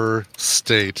per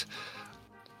state.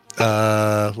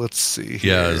 Let's see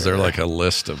here. Yeah, is there like a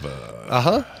list of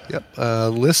Yep.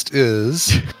 List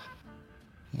is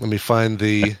let me find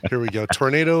here we go.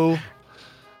 Tornado.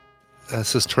 It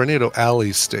says Tornado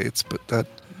Alley states, but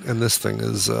this thing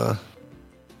is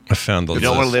I found the You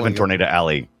don't want to list. live in Tornado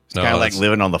Alley. It's No, kind of like that's-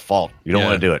 living on the fault. You don't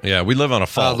want to do it. Yeah, we live on a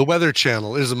fault. The Weather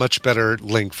Channel is a much better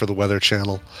link for the Weather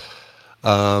Channel.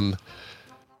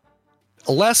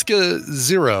 Alaska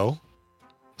 0.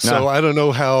 So No. I don't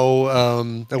know how.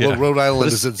 Well, Rhode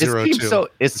Island is at 0 too.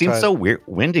 It seems so weird,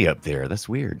 windy up there. That's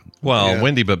weird. Well, Yeah.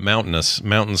 windy but mountainous.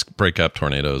 Mountains break up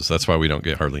tornadoes. That's why we don't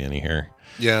get hardly any here.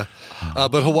 Yeah,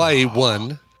 but Hawaii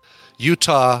 1,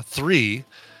 Utah 3,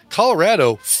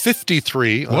 Colorado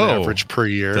 53 on Whoa. average per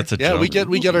year. That's a we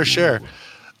jump. get our share.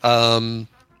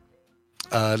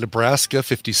 Nebraska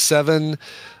 57.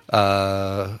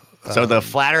 So the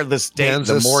flatter the state,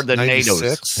 Kansas, the more the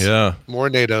 96. NATOs. Yeah.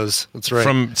 More NATOs. That's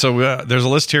right. There's a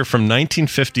list here from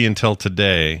 1950 until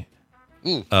today.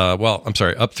 I'm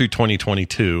sorry, up through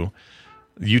 2022.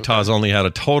 Utah's only had a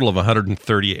total of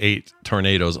 138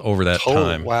 tornadoes over that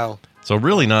time. Wow. So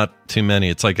really not too many.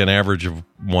 It's like an average of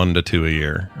 1 to 2 a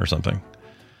year or something.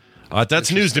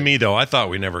 That's news to me, though. I thought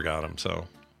we never got them. So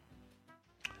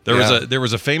there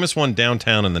was a famous one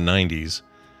downtown in the 90s,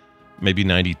 maybe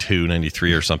 92,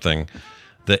 93 or something,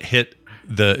 that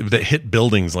hit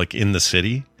buildings like in the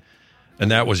city, and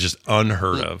that was just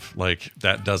unheard of. Like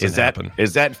that doesn't happen.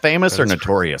 Is that famous or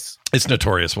notorious? It's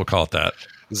notorious. We'll call it that.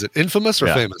 Is it infamous or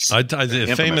famous?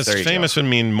 Famous would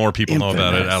mean more people know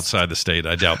about it Infamous. outside the state.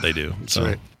 I doubt they do. So,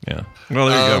 right. yeah. Well,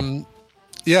 there you go.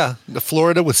 Yeah,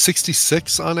 Florida with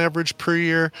 66 on average per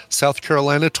year. South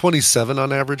Carolina 27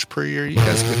 on average per year. You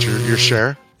guys get your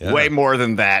share. Yeah. Way more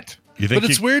than that. You think But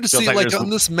it's weird to feels see, like like there's on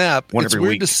this map, one it's every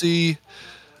weird week. to see,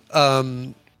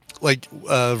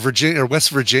 Virginia or West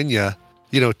Virginia,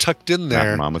 tucked in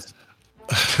there Mamas.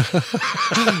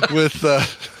 with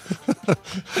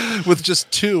with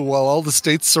just 2, while all the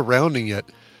states surrounding it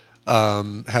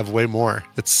have way more.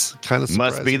 It's kind of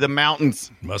surprising. Must be the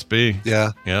mountains. Must be.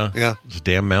 Yeah. Yeah. Those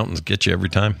damn mountains get you every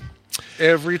time.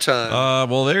 Every time.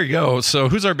 Well, there you go. So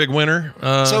who's our big winner?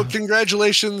 So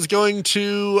congratulations going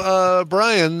to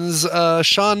Brian's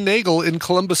Sean Nagel in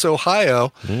Columbus,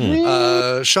 Ohio.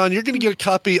 Sean, you're going to get a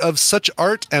copy of Such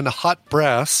Art and Hot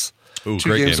Brass. Ooh, 2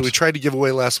 great games games. that we tried to give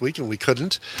away last week and we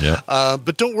couldn't. Yeah.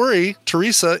 But don't worry,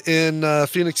 Teresa in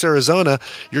Phoenix, Arizona,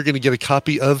 you're going to get a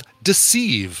copy of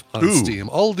Deceive on Steam.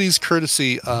 All of these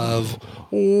courtesy of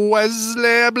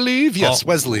Wesley, I believe. Yes,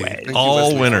 Wesley. Thank you,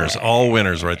 all Wesley.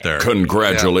 winners right there.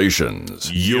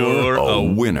 Congratulations. You're a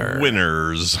winner.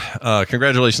 Winners.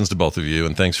 Congratulations to both of you,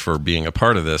 and thanks for being a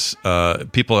part of this.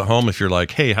 People at home, if you're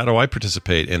like, hey, how do I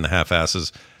participate in the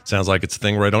half-asses? Sounds like it's a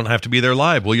thing where I don't have to be there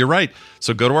live. Well, you're right.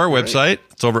 So go to our website.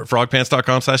 It's over at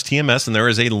frogpants.com/TMS, and there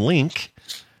is a link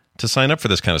to sign up for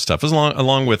this kind of stuff,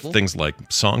 along with things like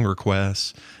song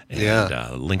requests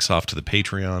and links off to the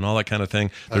Patreon, all that kind of thing.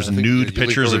 There's nude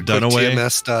pictures of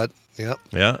Dunaway.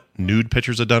 Yeah, nude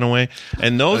pictures of Dunaway.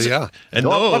 And those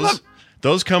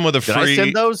those come with a free... Did I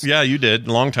send those? Yeah, you did.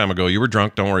 A long time ago. You were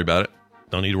drunk. Don't worry about it.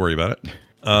 Don't need to worry about it.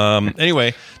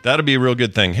 Anyway, that'll be a real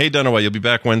good thing. Hey, Dunaway, you'll be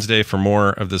back Wednesday for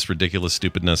more of this ridiculous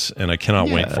stupidness, and I cannot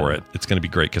wait for it. It's going to be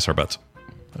great. Kiss our butts.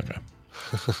 Okay.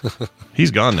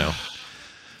 He's gone now.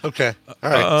 Okay.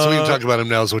 All right. So we can talk about him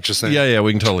now is what you're saying. Yeah,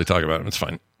 we can totally talk about him. It's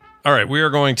fine. All right, we are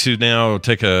going to now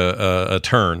take a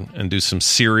turn and do some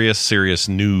serious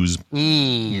news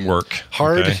work.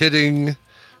 Hard-hitting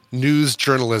news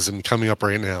journalism coming up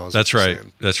right now. That's right.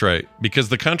 That's right. Because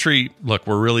the country, look,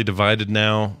 we're really divided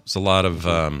now. There's a lot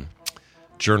of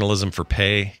journalism for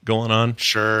pay going on.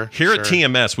 Sure. Here at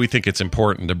TMS, we think it's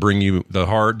important to bring you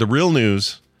the real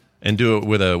news and do it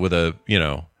with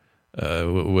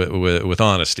with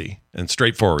honesty and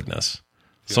straightforwardness.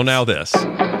 Yes. So now this.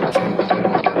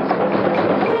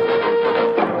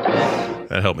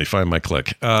 That helped me find my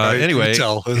click. Anyway,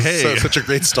 hey, such a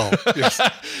great stall. Yes.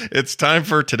 It's time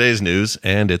for today's news,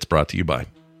 and it's brought to you by.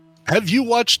 Have you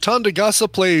watched Tandagasa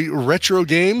play retro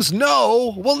games?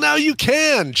 No? Well, now you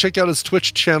can. Check out his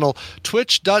Twitch channel,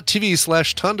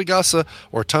 twitch.tv/Tandagasa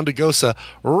or Tandagosa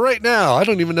right now. I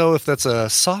don't even know if that's a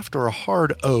soft or a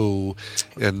hard O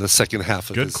in the second half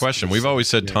of Good question. We've always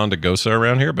said Tandagosa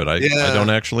around here, but I don't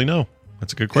actually know.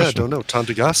 That's a good question. Yeah, I don't know.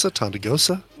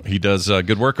 Tandagosa? He does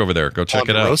good work over there. Go check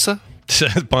it out.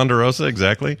 Ponderosa,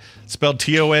 exactly. Spelled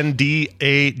Tondagossa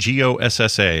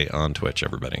on Twitch,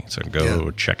 everybody. So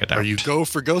go check it out. Are you go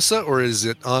for Gosa or is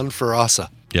it on for Asa?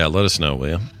 Yeah, let us know, will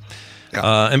you?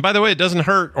 Yeah. And by the way, it doesn't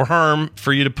hurt or harm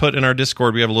for you to put in our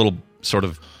Discord. We have a little sort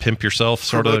of pimp yourself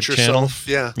sort of channel.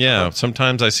 Yeah. Yeah.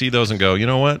 Sometimes I see those and go, you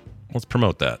know what? Let's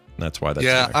promote that. And that's why that's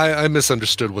there. I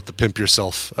misunderstood what the pimp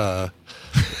yourself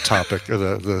topic or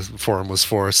the forum was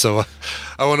for. So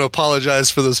I want to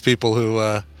apologize for those people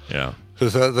who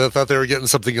who thought they were getting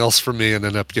something else from me and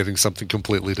ended up getting something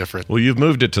completely different. Well, you've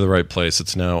moved it to the right place.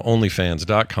 It's now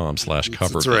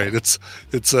onlyfans.com/Coverville. That's right. It's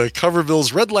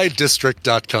Coverville's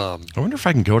redlightdistrict.com. I wonder if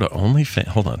I can go to OnlyFans.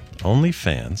 Hold on.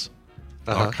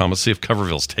 OnlyFans.com. Let's see if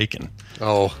Coverville's taken.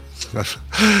 Oh,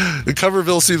 the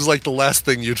Coverville seems like the last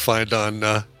thing you'd find on.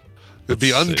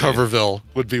 The Uncoverville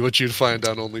would be what you'd find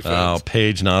on OnlyFans. Oh,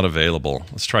 page not available.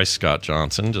 Let's try Scott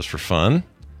Johnson just for fun.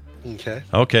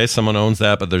 Okay, someone owns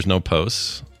that, but there's no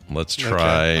posts. Let's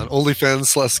try on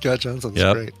OnlyFans/Scott Johnson.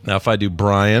 That's great. Now, if I do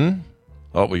Brian,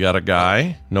 we got a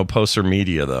guy. No posts or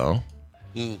media though.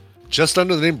 Just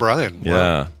under the name Brian. Yeah.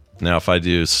 Wow. Now, if I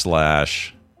do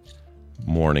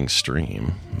 /morning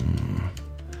stream,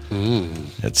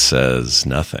 it says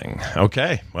nothing.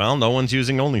 Okay. Well, no one's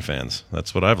using OnlyFans.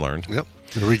 That's what I've learned. Yep.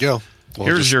 Here we go. Well,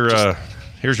 here's your news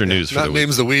for the week. Not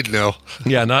names that we'd know.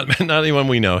 Yeah, not anyone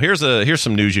we know. Here's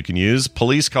some news you can use.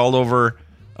 Police called over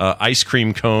ice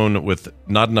cream cone with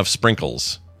not enough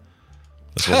sprinkles.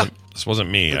 This wasn't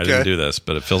me. I didn't do this,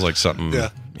 but it feels like something. Yeah.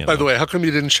 By the way, how come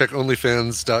you didn't check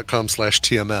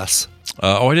onlyfans.com/TMS?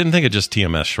 I didn't think of just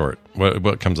TMS short.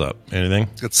 What comes up? Anything?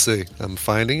 Let's see. I'm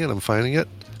finding it.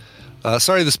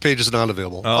 Sorry, this page is not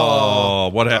available. Oh,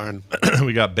 what happened?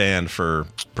 We got banned for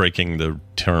breaking the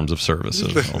terms of service of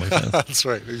OnlyFans. That's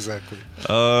right, exactly.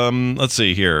 Let's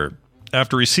see here.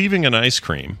 After receiving an ice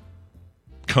cream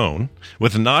cone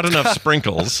with not enough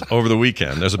sprinkles over the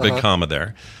weekend, there's a big comma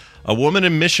there. A woman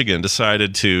in Michigan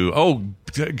decided to.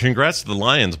 Congrats to the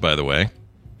Lions, by the way.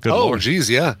 Good Lord. Geez,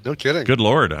 yeah, no kidding. Good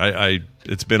Lord,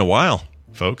 it's been a while,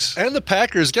 folks. And the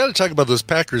Packers, got to talk about those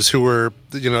Packers who were,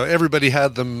 everybody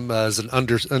had them as an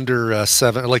under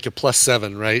 7, like a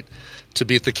 +7, right, to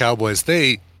beat the Cowboys.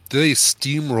 They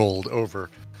steamrolled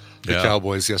over the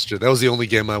Cowboys yesterday. That was the only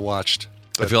game I watched.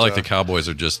 But, I feel like the Cowboys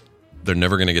they're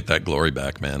never going to get that glory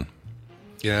back, man.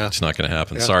 Yeah. It's not going to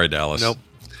happen. Yeah. Sorry, Dallas. Nope.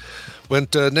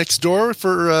 Went next door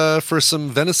for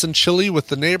some venison chili with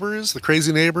the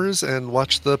crazy neighbors, and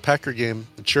watched the Packer game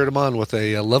and cheered them on with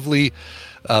a lovely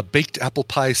baked apple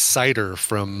pie cider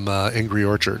from Angry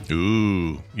Orchard.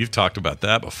 Ooh, you've talked about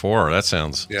that before. That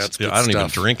sounds. Yeah, it's good I don't even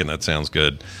stuff. drink, and that sounds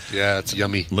good. Yeah, it's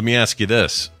yummy. Let me ask you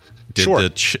this: Sure.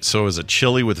 So is it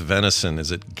chili with venison?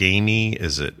 Is it gamey?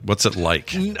 What's it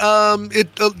like? A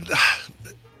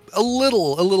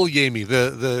little gamey.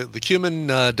 The cumin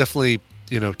definitely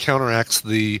counteracts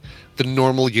the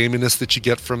normal gaminess that you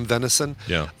get from venison.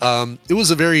 Yeah. It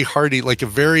was a very hearty,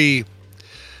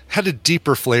 had a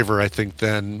deeper flavor, I think,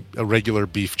 than a regular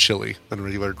ground beef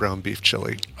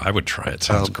chili. I would try it.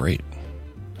 Sounds great.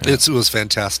 Yeah. It was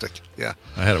fantastic. Yeah.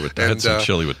 I had some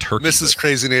chili with turkey. Mrs.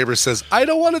 Crazy Neighbor says, I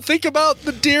don't want to think about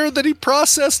the deer that he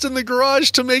processed in the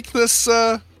garage to make this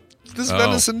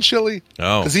venison chili.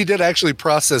 Oh. Because he did actually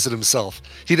process it himself.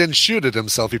 He didn't shoot it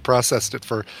himself. He processed it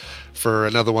for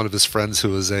another one of his friends who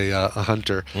was a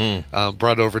hunter.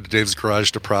 Brought over to Dave's garage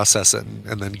to process it,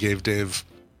 and then gave Dave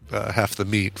half the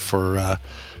meat for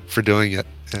doing it.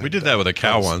 And, we did that with a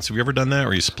cow once. Have you ever done that,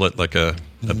 where you split like a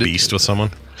beast with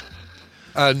someone?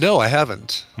 No, I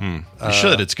haven't. You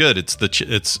should. It's good.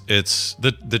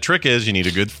 The trick is you need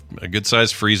a good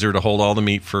sized freezer to hold all the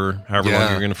meat for however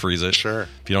long you're going to freeze it. Sure.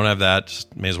 If you don't have that,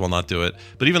 just may as well not do it.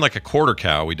 But even like a quarter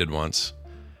cow, we did once.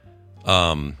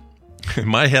 In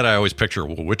my head, I always picture,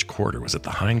 which quarter? Was it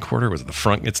the hind quarter? Was it the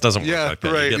front? It doesn't work like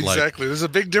that. Right, exactly. There's a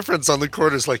big difference on the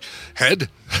quarters, like head.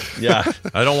 Yeah,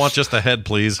 I don't want just the head,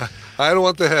 please. I don't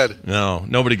want the head. No,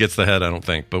 nobody gets the head, I don't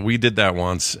think. But we did that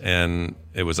once, and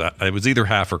it was either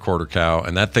half or quarter cow,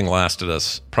 and that thing lasted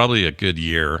us probably a good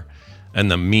year, and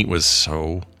the meat was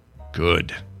so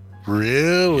good.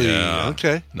 Really? Yeah.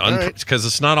 Okay. Because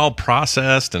it's not all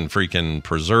processed and freaking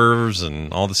preserves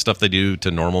and all the stuff they do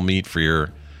to normal meat for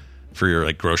your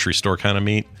like grocery store kind of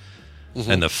meat.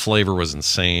 Mm-hmm. And the flavor was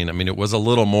insane. I mean, it was a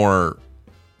little more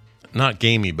not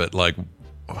gamey, but like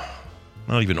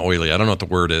not even oily. I don't know what the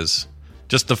word is.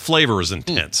 Just the flavor was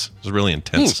intense. It was really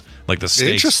intense. Like the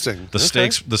steaks. Interesting.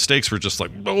 The steaks were just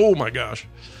like, oh my gosh.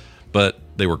 But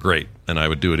they were great, and I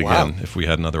would do it again if we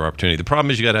had another opportunity. The problem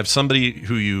is you got to have somebody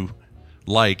who you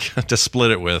like to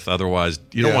split it with. Otherwise,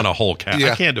 you don't want a whole cow.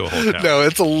 Yeah. I can't do a whole cow. No,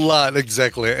 it's a lot,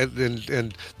 exactly.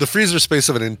 And the freezer space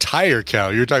of an entire cow.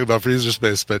 You're talking about freezer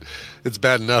space, but it's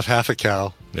bad enough half a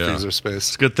cow freezer space.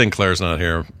 It's a good thing Claire's not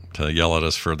here to yell at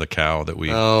us for the cow that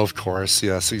we. Oh, of course,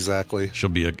 yes, exactly.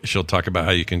 She'll talk about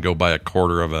how you can go buy a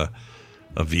quarter of a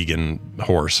vegan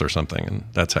horse or something, and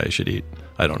that's how you should eat.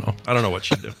 I don't know what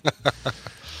she'd do.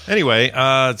 Anyway,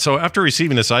 so after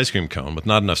receiving this ice cream cone with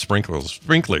not enough sprinkles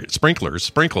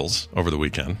over the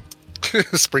weekend,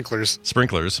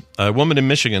 Sprinklers. A woman in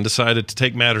Michigan decided to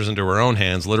take matters into her own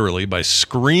hands, literally, by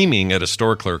screaming at a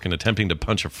store clerk and attempting to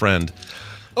punch a friend.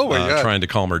 Oh my God. Trying to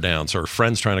calm her down. So her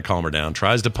friend's trying to calm her down,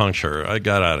 tries to punch her. I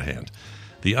got out of hand.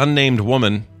 The unnamed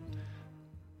woman,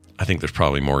 I think there's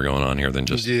probably more going on here than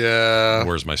just,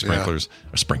 where's my sprinklers?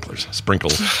 Or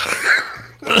sprinkles.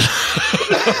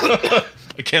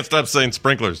 I can't stop saying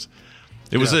sprinklers.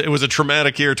 It was a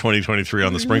traumatic year, 2023,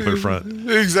 on the sprinkler front.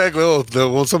 Exactly. Oh,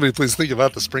 will somebody please think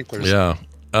about the sprinklers? Yeah.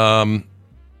 That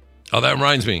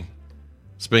reminds me.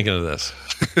 Speaking of this,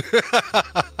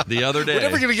 the other day, we're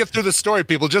never going to get through the story,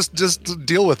 people. Just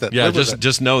deal with it. Yeah,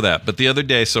 just know that. But the other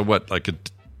day, so what? Like a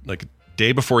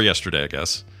day before yesterday, I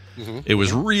guess. Mm-hmm. It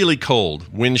was really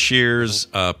cold. Wind shears,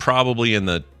 probably in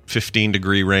the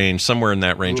 15-degree range, somewhere in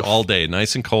that range, all day.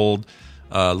 Nice and cold.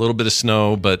 A little bit of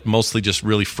snow, but mostly just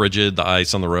really frigid. The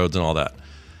ice on the roads and all that.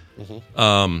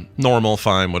 Mm-hmm. Normal,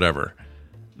 fine, whatever.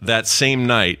 That same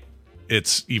night,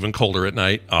 it's even colder at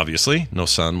night. Obviously, no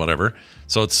sun, whatever.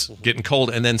 So it's getting cold,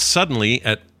 and then suddenly,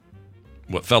 at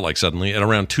around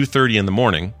 2:30 in the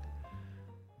morning,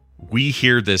 we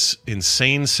hear this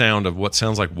insane sound of what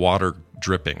sounds like water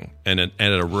dripping, and at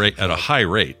a high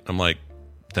rate. I'm like,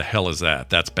 the hell is that?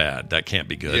 That's bad. That can't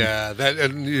be good. Yeah,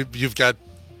 and you've got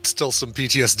still some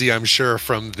PTSD, I'm sure,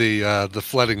 from the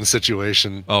flooding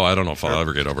situation. Oh, I don't know if I'll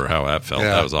ever get over how that felt.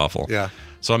 Yeah. That was awful. Yeah.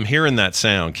 So I'm hearing that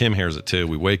sound. Kim hears it too.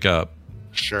 We wake up.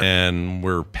 Sure. And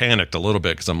we're panicked a little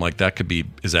bit because I'm like,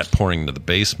 is that pouring into the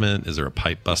basement? Is there a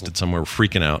pipe busted somewhere? We're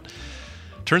freaking out.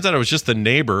 Turns out it was just the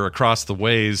neighbor across the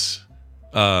way's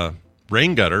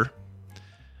rain gutter.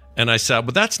 And I said,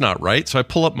 well, that's not right. So I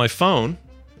pull up my phone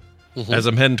as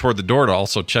I'm heading toward the door to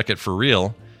also check it for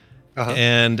real.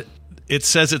 And it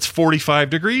says it's 45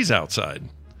 degrees outside.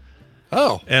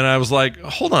 Oh. And I was like,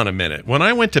 hold on a minute. When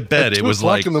I went to bed, it was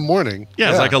like 2:00 in the morning. Yeah,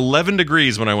 it was like 11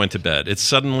 degrees when I went to bed. It's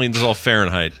suddenly, this is all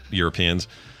Fahrenheit, Europeans.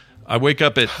 I wake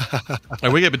up at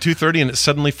 2:30 and it's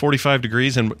suddenly 45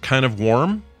 degrees and kind of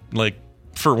warm, like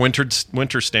for winter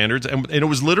standards. And it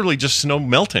was literally just snow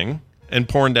melting and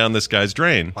pouring down this guy's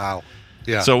drain. Wow.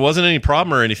 Yeah. So it wasn't any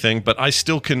problem or anything, but I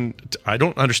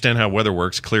don't understand how weather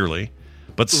works, clearly.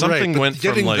 But something went from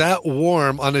getting that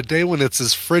warm on a day when it's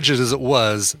as frigid as it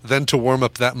was, then to warm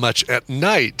up that much at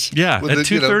night. Yeah, at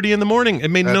 2:30 in the morning.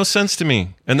 It made no sense to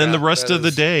me. And then the rest of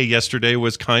the day yesterday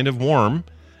was kind of warm.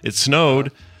 It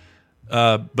snowed,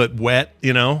 but wet,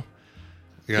 Yeah.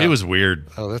 It was weird.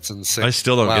 Oh, that's insane. I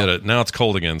still don't get it. Now it's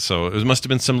cold again. So it must have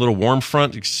been some little warm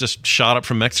front. It's just shot up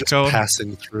from Mexico. Just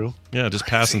passing through. Yeah, just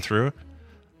passing through.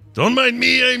 Don't mind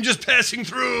me. I'm just passing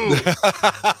through.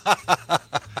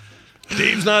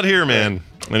 Dave's not here, man.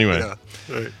 Anyway,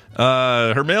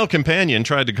 her male companion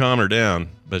tried to calm her down,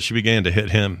 but she began to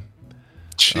hit him.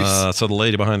 So the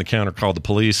lady behind the counter called the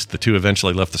police. The two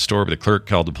eventually left the store, but the clerk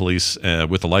called the police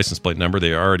with the license plate number.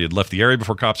 They already had left the area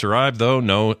before cops arrived, though.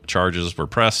 No charges were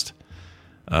pressed.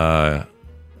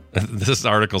 This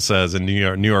article says in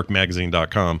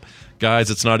NewYorkMagazine.com, guys,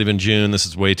 it's not even June. This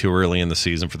is way too early in the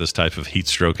season for this type of heat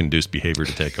stroke-induced behavior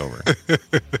to take over.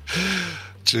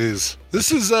 Jeez.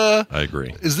 This is I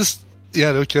agree. Is this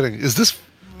no kidding. Is this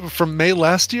from May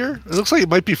last year? It looks like it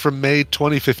might be from May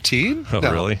 2015. Oh,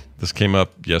 no. Really? This came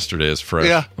up yesterday as fresh.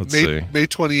 Yeah. Let's May see. May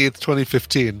 28th,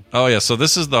 2015. Oh yeah, so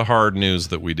this is the hard news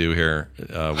that we do here. We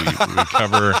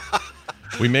cover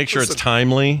we make sure it's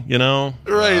timely,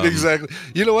 Right, exactly.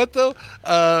 You know what though?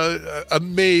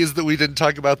 Amazed that we didn't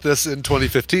talk about this in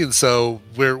 2015. So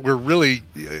we're really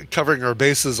covering our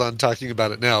bases on talking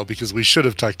about it now because we should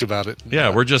have talked about it.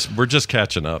 Yeah, we're just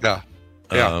catching up.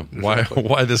 Yeah.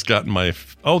 Why this got in my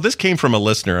this came from a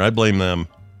listener. I blame them.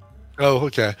 Oh,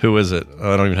 okay. Who is it?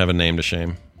 I don't even have a name to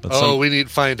shame. But we need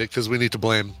to find it because we need to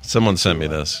blame. Someone sent me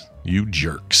this. You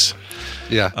jerks.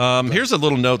 Yeah. Here's a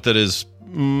little note that is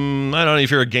I don't know if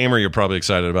you're a gamer, you're probably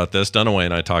excited about this. Dunaway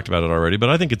and I talked about it already, but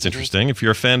I think it's interesting. If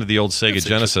you're a fan of the old Sega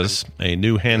Genesis, a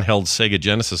new handheld Sega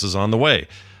Genesis is on the way.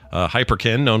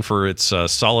 Hyperkin, known for its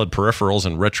solid peripherals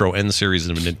and retro N series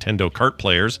of Nintendo kart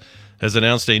players, has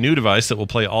announced a new device that will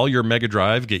play all your Mega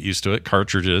Drive, get used to it,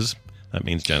 cartridges. That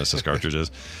means Genesis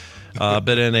cartridges.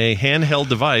 But in a handheld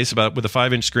device with a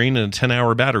 5-inch screen and a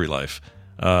 10-hour battery life.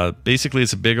 Basically,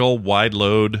 it's a big old wide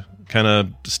load, kind of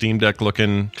Steam Deck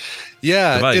looking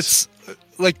device. It's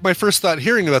like my first thought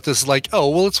hearing about this is like, oh,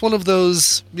 well, it's one of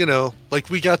those, like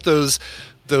we got those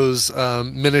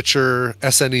miniature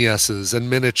SNESs and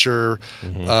miniature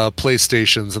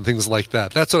PlayStations and things like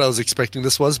that. That's what I was expecting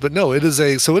this was, but no, it's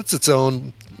its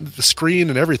own screen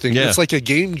and everything. Yeah. It's like a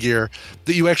Game Gear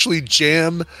that you actually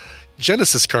jam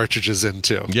Genesis cartridges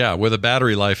into. Yeah, with a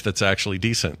battery life that's actually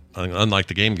decent, unlike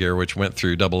the Game Gear, which went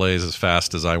through AA's as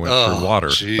fast as I went through water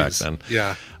back then.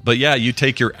 Yeah. But yeah, you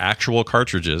take your actual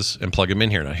cartridges and plug them in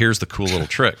here. Now, here's the cool little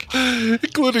trick.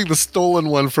 Including the stolen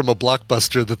one from a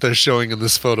Blockbuster that they're showing in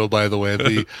this photo, by the way.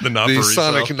 The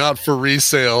Sonic not for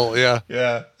resale. Yeah.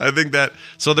 Yeah. I think that.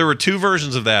 So there were two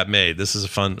versions of that made. This is a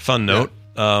fun note.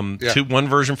 One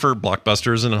version for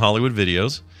Blockbusters and Hollywood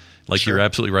Videos. Like, you're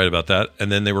absolutely right about that.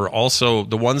 And then they were also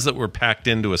the ones that were packed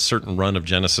into a certain run of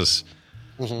Genesis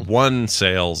one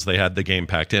sales. They had the game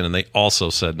packed in, and they also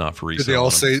said not for resale. Did they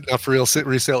all say not for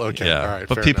resale? Okay, yeah. All right,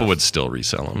 but people would still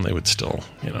resell them. They would still,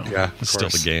 it's still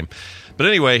the game. But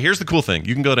anyway, here's the cool thing: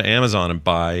 you can go to Amazon and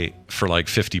buy for like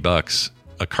 $50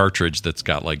 a cartridge that's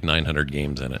got like 900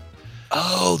 games in it.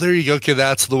 Oh, there you go. Okay,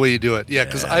 that's the way you do it. Yeah,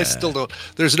 because I still don't.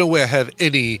 There's no way I have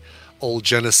any old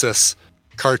Genesis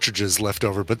cartridges left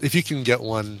over, but if you can get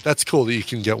one, that's cool that you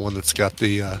can get one that's got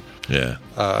the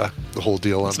whole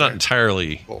deal on. It's not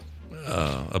entirely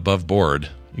above board.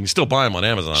 You can still buy them on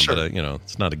Amazon, but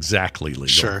it's not exactly legal.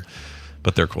 Sure,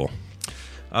 but they're cool.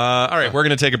 All right, we're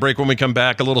going to take a break. When we come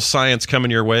back, a little science coming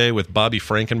your way with Bobby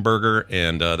Frankenberger,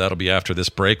 and that'll be after this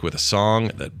break with a song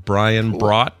that Brian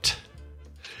brought.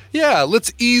 Yeah,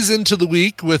 let's ease into the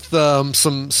week with some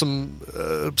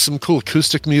cool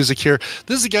acoustic music here.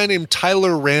 This is a guy named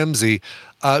Tyler Ramsey.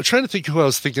 Trying to think who I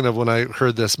was thinking of when I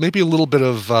heard this. Maybe a little bit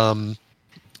of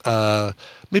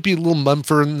maybe a little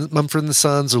Mumford and the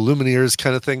Sons or Lumineers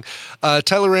kind of thing.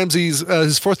 Tyler Ramsey's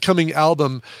his forthcoming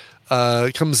album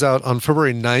comes out on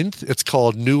February 9th. It's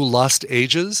called New Lost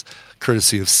Ages,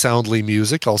 courtesy of Soundly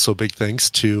Music. Also, big thanks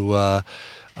to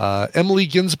Emily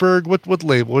Ginsberg. What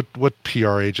label? What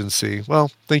PR agency? Well,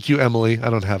 thank you, Emily.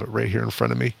 I don't have it right here in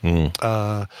front of me.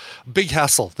 Big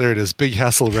Hassle. There it is. Big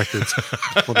Hassle Records.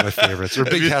 One of my favorites. Or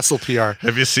Big Hassle PR.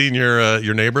 Have you seen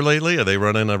your neighbor lately? Are they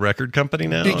running a record company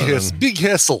now? Big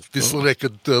Hassle. This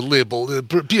record label,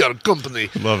 PR company.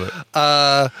 Love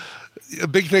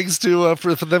it. Big thanks to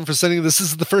for them for sending this.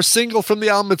 This is the first single from the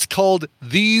album. It's called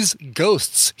These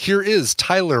Ghosts. Here is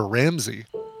Tyler Ramsey.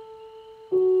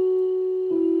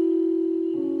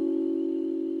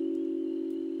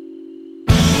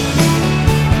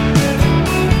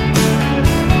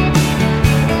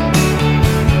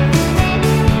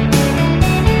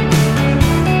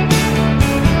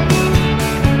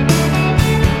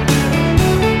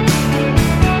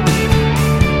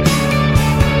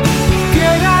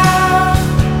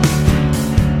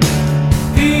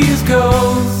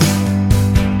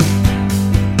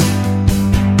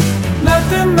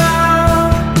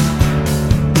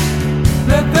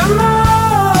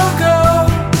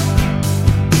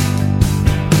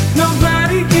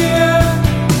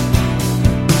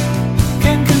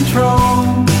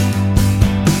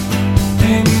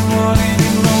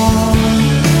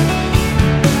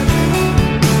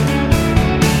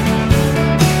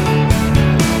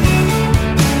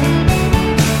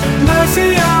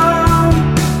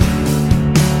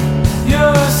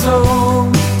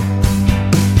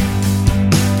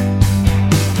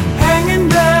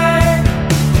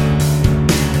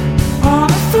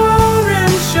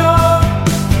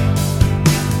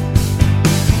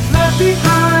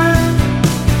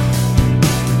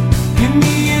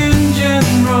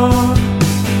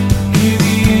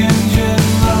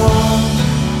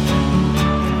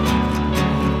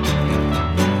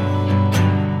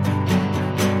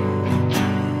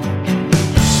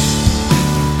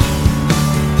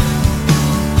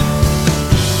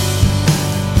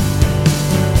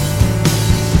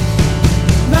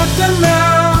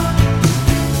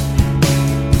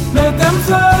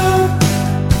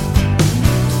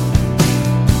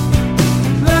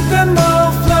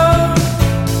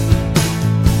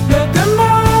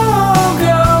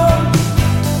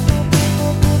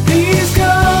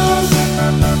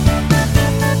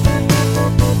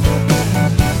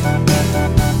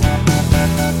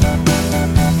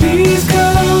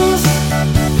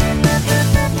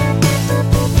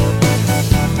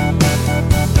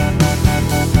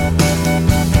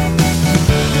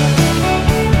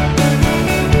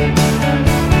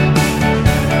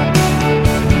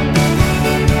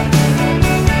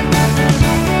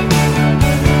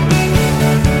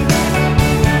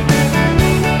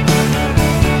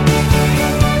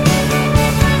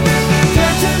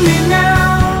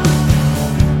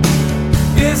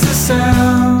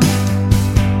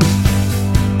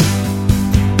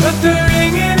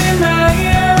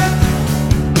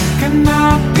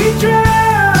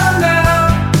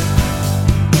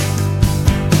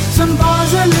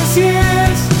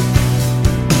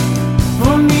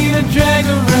 Drag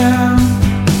around,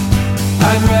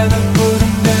 I'd rather put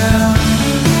them down.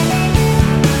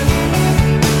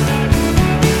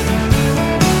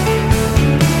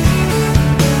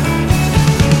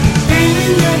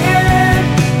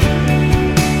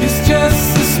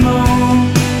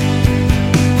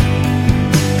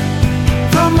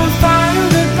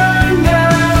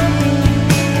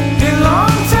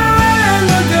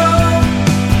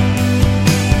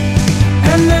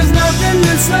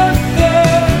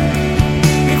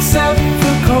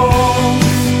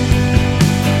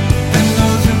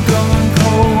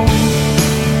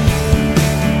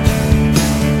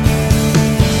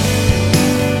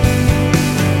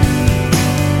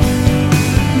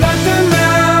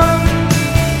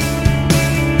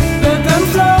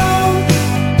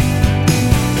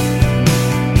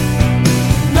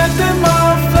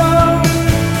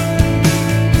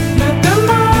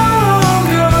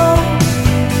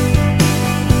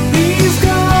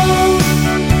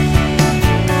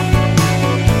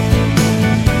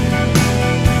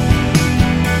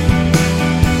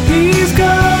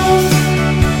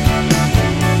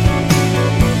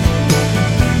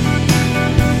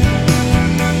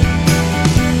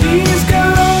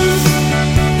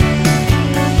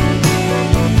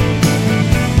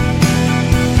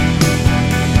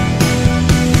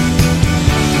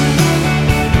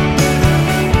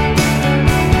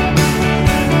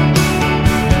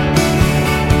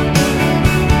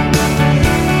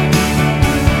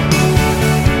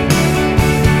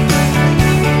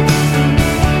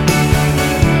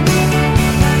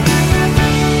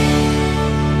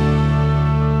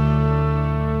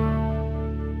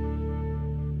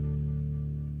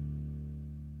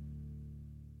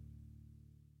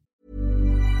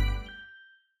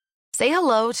 Say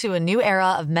hello to a new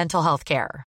era of mental health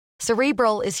care.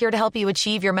 Cerebral is here to help you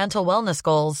achieve your mental wellness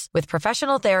goals with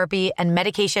professional therapy and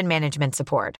medication management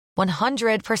support.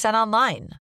 100% online.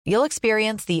 You'll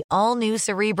experience the all-new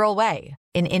Cerebral Way,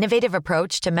 an innovative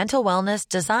approach to mental wellness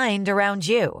designed around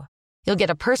you. You'll get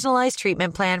a personalized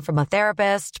treatment plan from a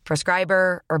therapist,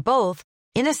 prescriber, or both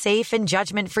in a safe and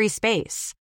judgment-free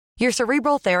space. Your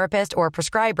Cerebral therapist or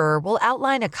prescriber will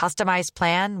outline a customized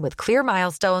plan with clear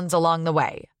milestones along the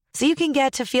way, so you can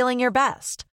get to feeling your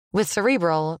best. With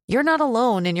Cerebral, you're not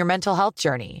alone in your mental health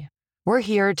journey. We're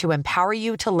here to empower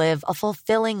you to live a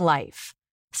fulfilling life.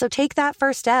 So take that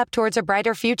first step towards a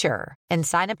brighter future and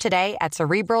sign up today at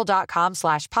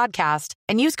Cerebral.com/podcast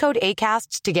and use code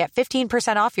ACAST to get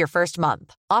 15% off your first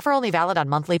month. Offer only valid on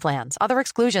monthly plans. Other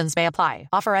exclusions may apply.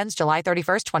 Offer ends July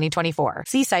 31st, 2024.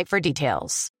 See site for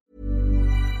details.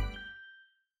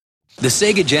 The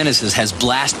Sega Genesis has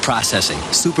blast processing.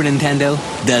 Super Nintendo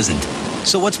doesn't.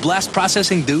 So what's blast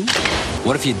processing do?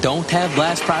 What if you don't have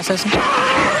blast processing?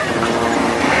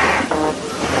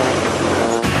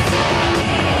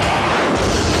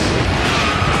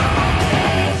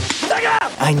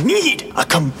 I need a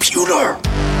computer.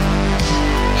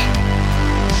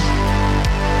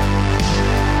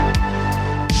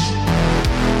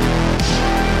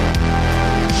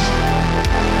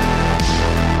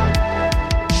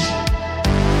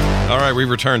 All right, we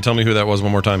return. Tell me who that was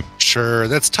one more time. Sure,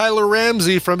 that's Tyler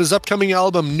Ramsey from his upcoming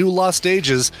album, New Lost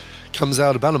Ages. Comes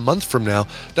out about a month from now.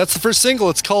 That's the first single.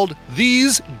 It's called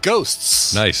These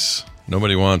Ghosts. Nice.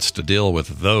 Nobody wants to deal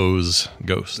with those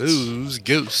ghosts. Those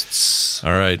ghosts.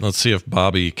 All right, let's see if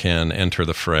Bobby can enter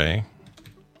the fray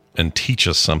and teach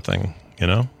us something, you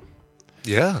know?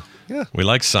 Yeah. We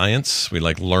like science. We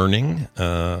like learning.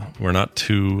 We're not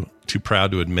too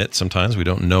proud to admit sometimes we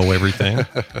don't know everything.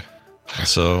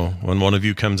 So when one of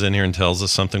you comes in here and tells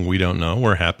us something we don't know,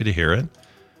 we're happy to hear it.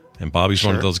 And Bobby's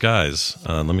one of those guys.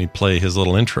 Let me play his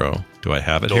little intro. Do I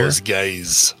have it here? Those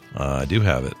guys. I do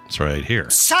have it. It's right here.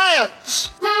 Science!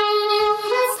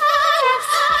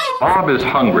 Bob is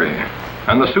hungry,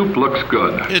 and the soup looks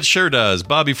good. It sure does.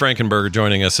 Bobby Frankenberger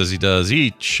joining us as he does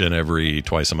each and every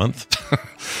twice a month.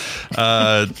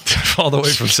 All the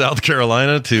way from South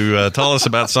Carolina to tell us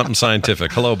about something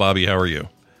scientific. Hello, Bobby. How are you?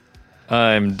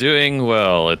 I'm doing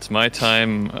well. It's my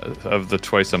time of the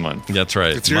twice a month. That's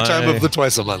right. It's your time of the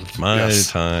twice a month. My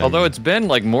time. Although it's been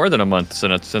like more than a month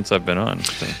since I've been on.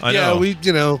 So. I know.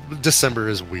 Yeah, December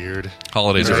is weird.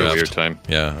 Holidays are a weird time.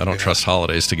 Yeah, I don't trust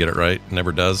holidays to get it right.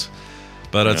 Never does.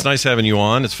 But it's nice having you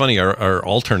on. It's funny, our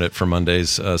alternate for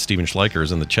Mondays, Stephen Schleicher,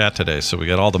 is in the chat today, so we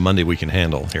got all the Monday we can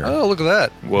handle here. Oh, look at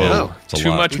that! Whoa, yeah.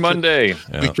 too much Monday.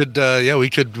 We could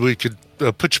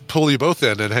pull you both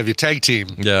in and have you tag team.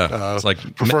 Yeah, it's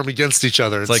like perform against each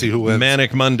other and like see who wins.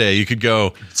 Manic Monday. You could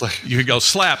go.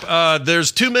 Slap.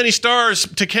 There's too many stars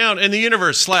to count in the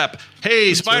universe. Slap.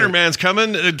 Hey, Spider-Man's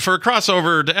coming for a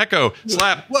crossover to Echo.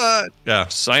 Slap. What? Yeah.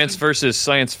 Science versus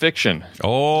science fiction.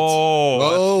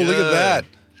 Oh, look at that.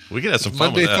 We could have some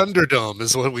fun Monday with that. Thunderdome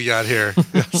is what we got here.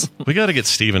 Yes. We got to get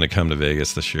Steven to come to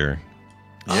Vegas this year.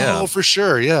 Yeah. Oh, for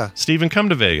sure. Yeah. Steven, come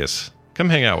to Vegas. Come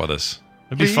hang out with us.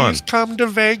 It'd be fun. Please come to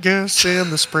Vegas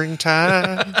in the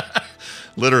springtime.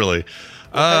 Literally.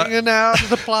 Hanging out at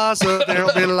the plaza,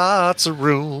 there'll be lots of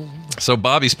room. So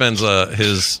Bobby spends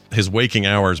his waking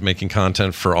hours making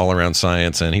content for All Around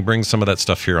Science, and he brings some of that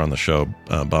stuff here on the show.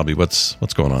 Bobby, what's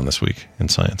going on this week in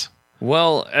science?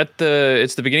 Well,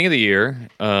 it's the beginning of the year,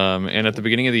 and at the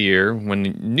beginning of the year,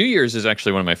 when New Year's is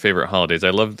actually one of my favorite holidays.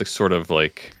 I love the sort of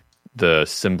like the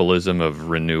symbolism of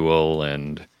renewal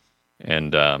and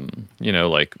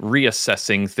like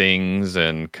reassessing things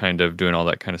and kind of doing all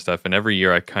that kind of stuff. And every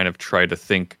year I kind of try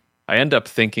to I end up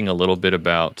thinking a little bit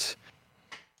about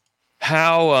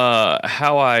how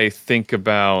I think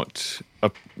about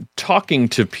talking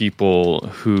to people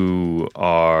who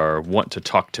want to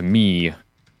talk to me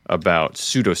about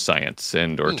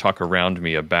pseudoscience or talk around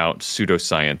me about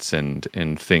pseudoscience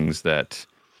and things that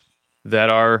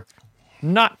are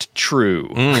not true,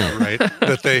 right?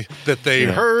 That they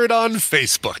heard on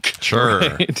Facebook. Sure.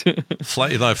 Right.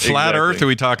 Flat Earth. Are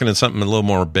we talking in something a little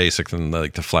more basic than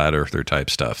like the flat earther type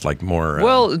stuff? Like more.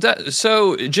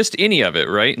 So just any of it,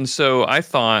 right? And so I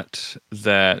thought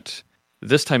that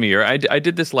this time of year, I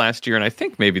did this last year, and I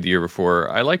think maybe the year before.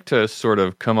 I like to sort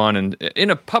of come on and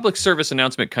in a public service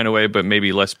announcement kind of way, but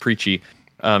maybe less preachy,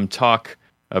 talk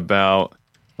about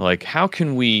like how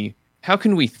can we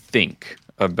think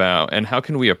about and how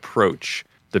can we approach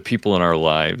the people in our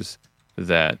lives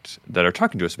that are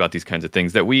talking to us about these kinds of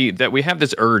things that we have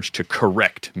this urge to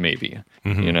correct, maybe,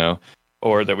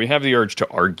 or that we have the urge to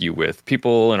argue with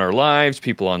people in our lives,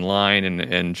 people online,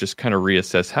 and just kind of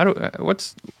reassess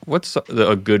what's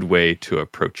a good way to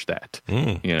approach that.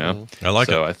 You know, I like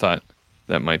it. So I thought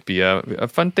that might be a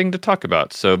fun thing to talk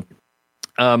about. So,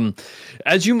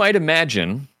 as you might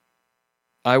imagine,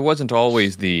 I wasn't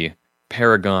always the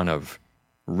paragon of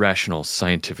rational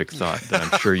scientific thought that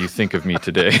I'm sure you think of me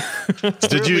today.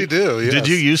 Did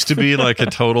you used to be like a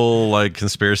total like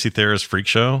conspiracy theorist freak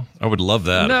show? I would love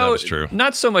that if that was true.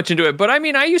 Not so much into it, but I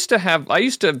mean, I used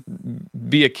to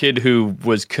be a kid who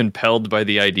was compelled by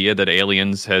the idea that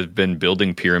aliens have been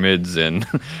building pyramids, and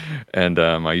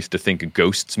I used to think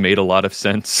ghosts made a lot of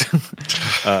sense,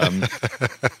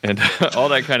 and all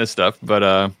that kind of stuff.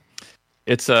 But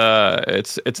it's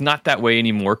not that way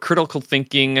anymore. Critical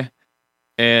thinking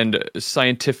and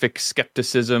scientific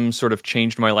skepticism sort of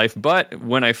changed my life. But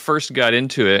when I first got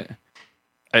into it,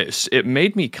 it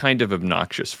made me kind of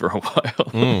obnoxious for a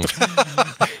while.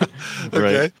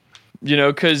 Right? Okay. You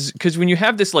know, because when you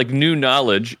have this like new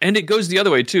knowledge, and it goes the other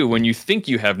way too. When you think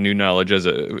you have new knowledge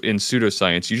in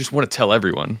pseudoscience, you just want to tell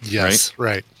everyone. Yes,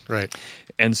 right.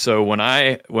 And so when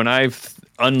I've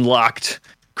unlocked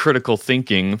critical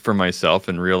thinking for myself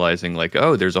and realizing like,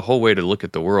 oh, there's a whole way to look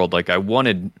at the world. Like I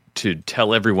wanted to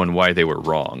tell everyone why they were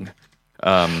wrong.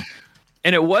 And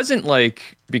it wasn't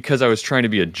like because I was trying to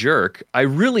be a jerk. I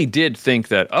really did think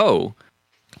that, oh,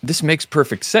 this makes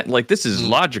perfect sense. Like this is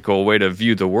logical way to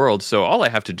view the world. So all I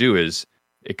have to do is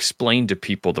explain to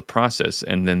people the process,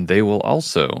 and then they will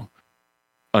also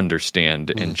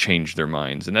understand and change their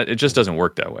minds. And that it just doesn't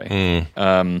work that way.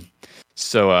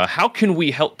 So how can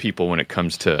we help people when it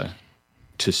comes to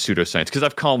pseudoscience? Because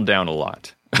I've calmed down a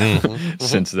lot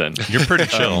since then. You're pretty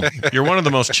chill. You're one of the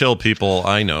most chill people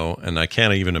I know, and I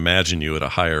can't even imagine you at a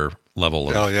higher level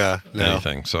of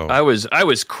anything. So I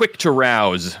was quick to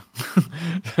rouse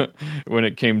when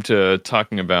it came to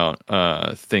talking about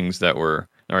things that were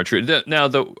not true. Now,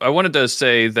 I wanted to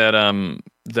say that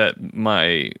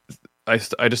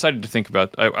I decided to think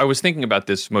about. I was thinking about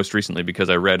this most recently because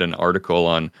I read an article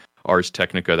on Ars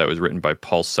Technica that was written by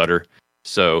Paul Sutter.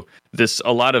 So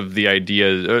a lot of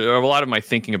my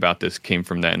thinking about this came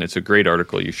from that, and it's a great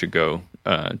article. You should go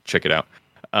check it out.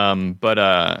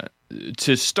 But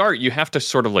to start, you have to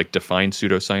sort of like define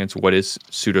pseudoscience. What is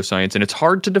pseudoscience? And it's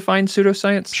hard to define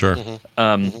pseudoscience. Sure.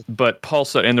 But Paul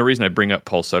Sutter, and the reason I bring up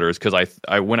Paul Sutter is because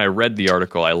I when I read the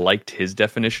article, I liked his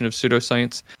definition of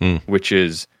pseudoscience, which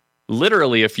is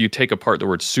literally, if you take apart the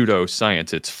word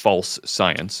pseudoscience, it's false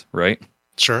science, right?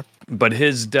 Sure. But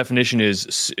his definition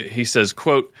is, he says,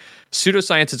 quote,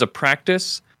 pseudoscience is a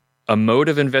practice, a mode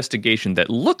of investigation that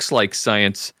looks like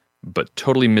science, but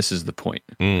totally misses the point,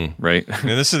 right? And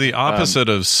this is the opposite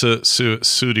of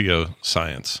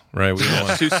pseudoscience, right?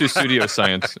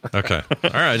 Pseudoscience. Okay. All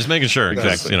right, just making sure.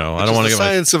 Exactly. You know, I don't want to get the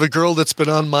science of a girl that's been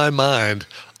on my mind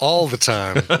all the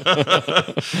time.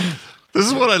 This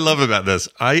is what I love about this.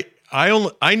 I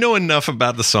know enough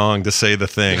about the song to say the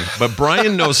thing, but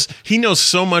Brian knows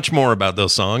so much more about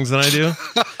those songs than I do.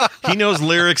 He knows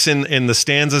lyrics in the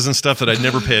stanzas and stuff that I'd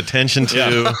never pay attention to.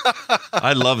 Yeah.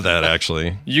 I love that,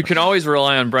 actually. You can always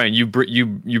rely on Brian. You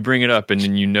bring it up, and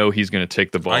then you know he's going to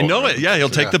take the ball. I know it. Yeah, he'll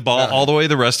take the ball all the way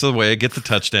the rest of the way, get the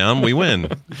touchdown, we win.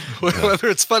 Whether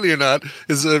it's funny or not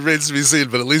remains to be seen,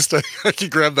 but at least I can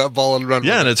grab that ball and run.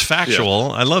 Yeah, and it's factual.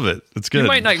 Yeah. I love it. It's good. You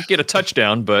might not get a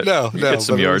touchdown, but you get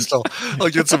some yards. I'll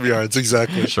get some yards,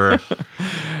 exactly. Sure. So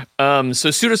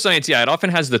pseudoscience, it often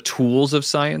has the tools of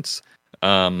science,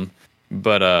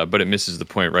 but it misses the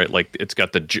point, right? Like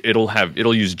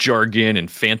it'll use jargon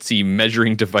and fancy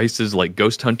measuring devices like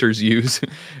ghost hunters use,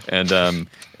 and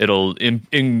it'll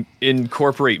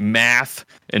incorporate math,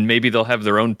 and maybe they'll have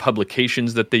their own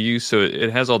publications that they use. So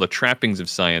it has all the trappings of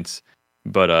science,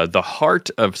 but the heart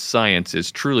of science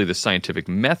is truly the scientific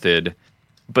method.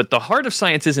 But the heart of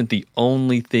science isn't the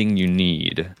only thing you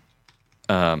need,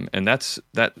 and that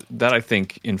I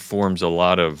think informs a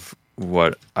lot of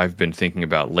what I've been thinking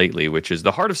about lately, which is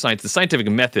the heart of science, the scientific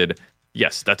method.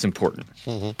 Yes, that's important,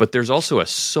 but there's also a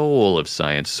soul of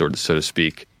science, so to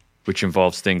speak, which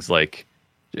involves scientific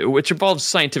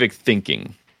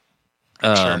thinking,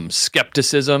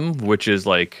 skepticism, which is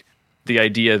like the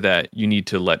idea that you need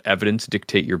to let evidence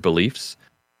dictate your beliefs.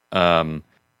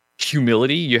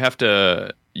 Humility, you have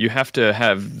to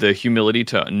have the humility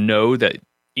to know that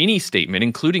any statement,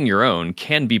 including your own,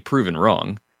 can be proven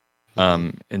wrong.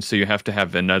 And so you have to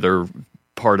have another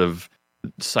part of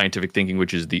scientific thinking,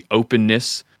 which is the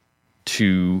openness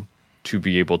to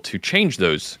be able to change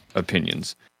those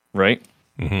opinions, right?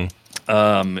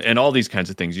 And all these kinds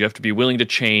of things. You have to be willing to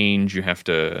change. You have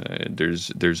to.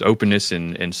 There's openness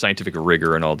and scientific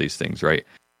rigor and all these things, right?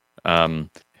 And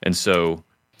so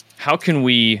how can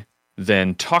we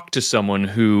then talk to someone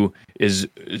who is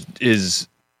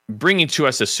bringing to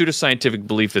us a pseudoscientific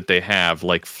belief that they have,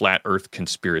 like flat Earth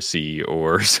conspiracy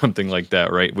or something like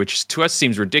that, right? Which to us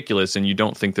seems ridiculous, and you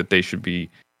don't think that they should be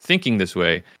thinking this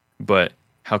way, but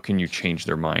how can you change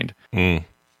their mind?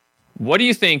 What do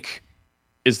you think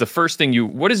is the first thing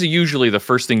what is usually the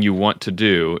first thing you want to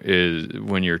do is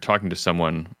when you're talking to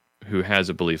someone who has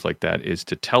a belief like that, is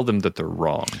to tell them that they're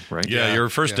wrong, right? Yeah, your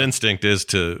first instinct is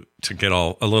to get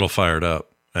a little fired up.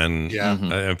 And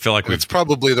I feel like it's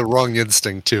probably the wrong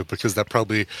instinct too, because that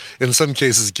probably in some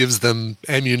cases gives them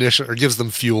ammunition or gives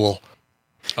them fuel.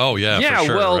 Oh yeah, for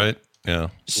sure, well, right? Yeah.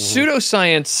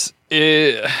 Pseudoscience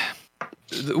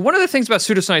one of the things about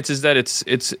pseudoscience is that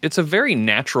it's a very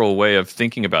natural way of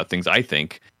thinking about things, I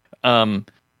think.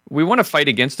 We want to fight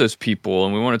against those people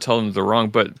and we want to tell them they're wrong,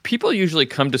 but people usually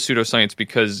come to pseudoscience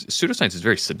because pseudoscience is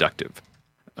very seductive.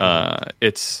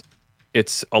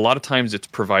 It's a lot of times it's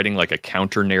providing like a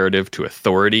counter narrative to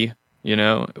authority,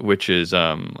 which is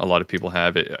a lot of people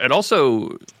have it. And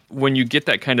also, when you get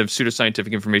that kind of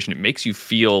pseudoscientific information, it makes you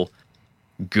feel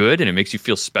good and it makes you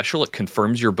feel special. It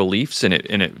confirms your beliefs and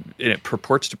it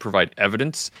purports to provide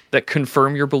evidence that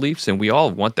confirm your beliefs. And we all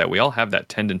want that. We all have that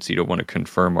tendency to want to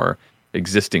confirm our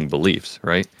existing beliefs,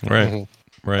 right? Right.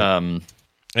 Right.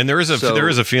 And there is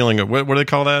a feeling of what do they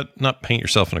call that? Not paint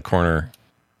yourself in a corner.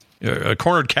 A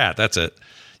cornered cat. That's it.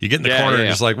 You get in the corner and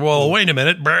it's like, well, wait a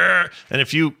minute. Brr. And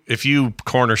if you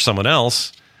corner someone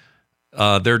else,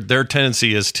 their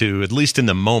tendency is to, at least in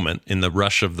the moment, in the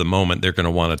rush of the moment, they're going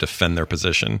to want to defend their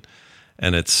position.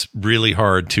 And it's really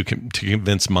hard to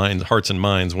convince hearts and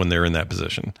minds when they're in that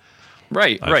position.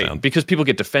 Right. Because people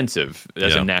get defensive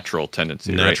as a natural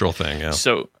tendency. Natural thing, yeah.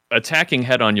 So attacking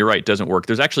head on, you're right, doesn't work.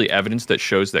 There's actually evidence that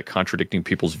shows that contradicting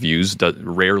people's views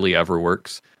rarely ever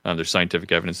works. There's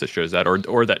scientific evidence that shows that,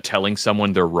 or that telling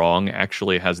someone they're wrong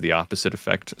actually has the opposite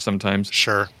effect sometimes.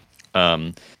 Sure.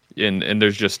 And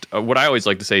there's just what I always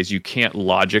like to say is you can't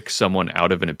logic someone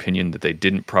out of an opinion that they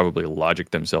didn't probably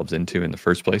logic themselves into in the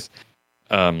first place.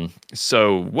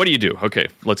 So what do you do? Okay,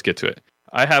 let's get to it.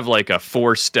 I have like a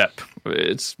 4-step.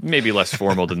 It's maybe less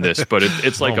formal than this, but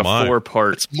it's like a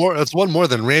 4-part. It's one more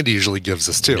than Randy usually gives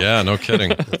us too. Yeah, no kidding.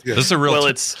 This is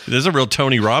a real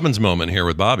Tony Robbins moment here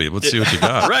with Bobby. Let's see what you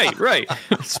got. Right.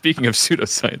 Speaking of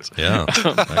pseudoscience, yeah,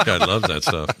 that guy loves that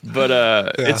stuff. But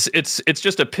it's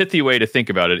just a pithy way to think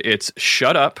about it. It's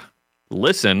shut up,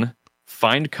 listen,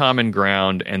 find common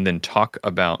ground, and then talk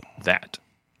about that.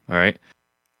 All right.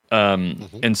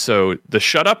 And so the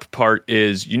shut up part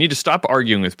is you need to stop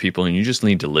arguing with people and you just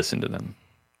need to listen to them.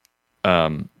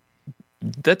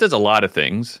 That does a lot of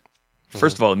things.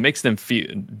 First of all, it makes them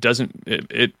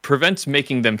it prevents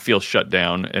making them feel shut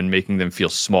down and making them feel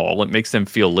small. It makes them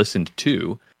feel listened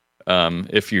to,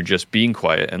 if you're just being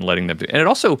quiet and letting them do. And it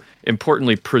also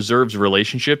importantly preserves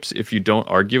relationships if you don't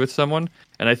argue with someone.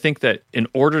 And I think that in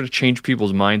order to change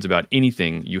people's minds about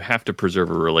anything, you have to preserve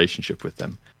a relationship with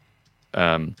them.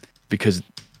 Because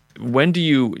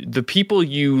the people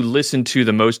you listen to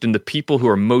the most and the people who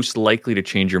are most likely to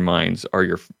change your minds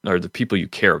are the people you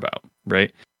care about,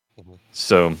 right?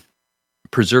 So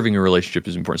preserving a relationship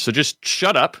is important. So just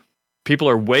shut up. People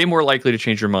are way more likely to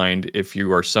change your mind if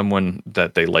you are someone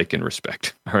that they like and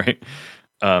respect, all right?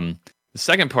 The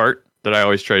second part that I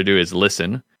always try to do is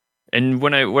listen. And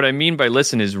what I mean by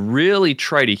listen is really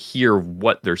try to hear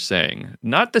what they're saying,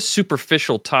 not the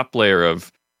superficial top layer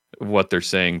of what they're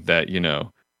saying that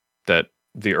that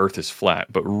the earth is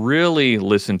flat, but really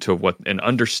listen to and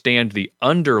understand the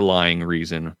underlying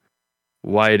reason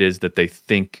why it is that they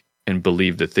think and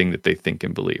believe the thing that they think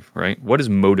and believe, right? What is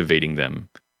motivating them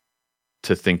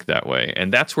to think that way?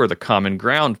 And that's where the common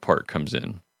ground part comes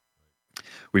in.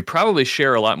 We probably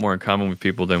share a lot more in common with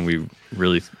people than we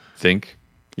really think.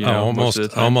 Almost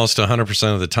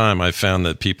 100% of the time I've found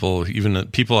that people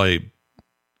I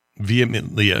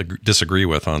vehemently disagree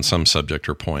with on some subject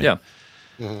or point. Yeah.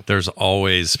 There's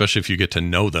always, especially if you get to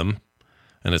know them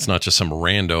and it's not just some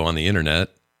rando on the internet.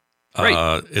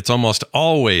 Right. It's almost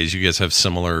always you guys have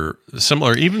similar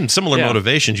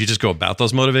motivations. You just go about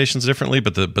those motivations differently,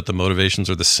 but the motivations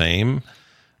are the same.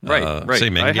 Right.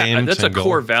 Same end game. That's a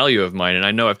core value of mine, and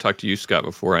I know I've talked to you, Scott,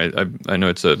 before. I know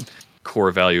it's a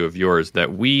core value of yours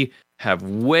that we have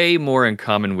way more in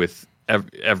common with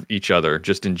each other,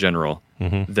 just in general,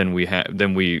 than we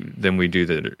do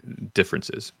the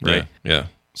differences. Right? Yeah.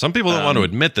 Some people don't want to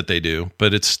admit that they do,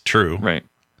 but it's true. Right.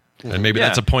 And maybe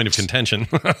that's a point of contention.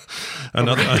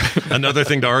 Another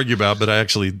thing to argue about, but I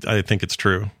think it's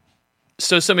true.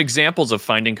 So some examples of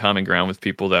finding common ground with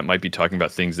people that might be talking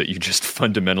about things that you just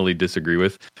fundamentally disagree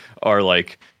with are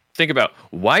like, think about,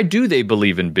 why do they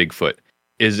believe in Bigfoot?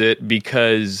 Is it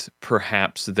because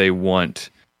perhaps they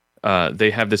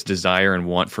have this desire and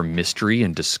want for mystery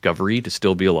and discovery to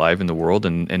still be alive in the world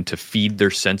and to feed their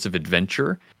sense of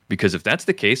adventure? Because if that's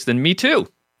the case, then me too,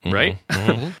 right?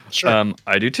 Sure.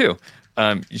 I do too.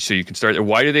 So you can start.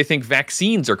 Why do they think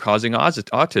vaccines are causing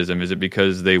autism? Is it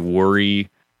because they worry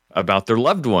about their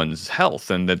loved ones'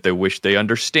 health and that they wish they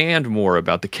understand more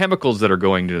about the chemicals that are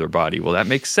going into their body? Well, that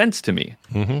makes sense to me.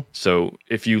 So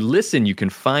if you listen, you can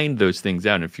find those things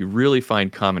out. And if you really find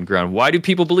common ground, why do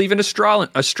people believe in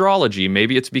astrology?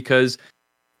 Maybe it's because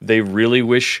they really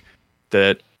wish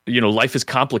that, life is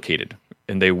complicated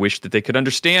and they wish that they could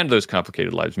understand those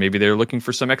complicated lives. Maybe they're looking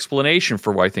for some explanation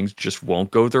for why things just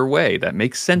won't go their way. That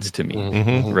makes sense to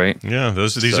me, right? Yeah,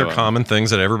 these are common things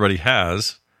that everybody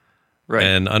has. Right.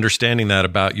 And understanding that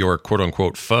about your quote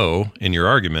unquote foe in your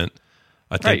argument,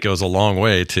 I think goes a long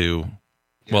way to,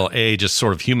 well, A, just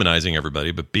sort of humanizing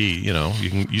everybody, but B,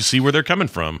 you see where they're coming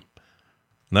from.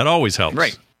 And that always helps.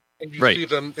 Right. And you see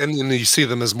them, and then you see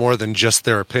them as more than just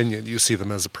their opinion. You see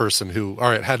them as a person who, all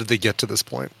right, how did they get to this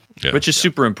point? Yeah. Which is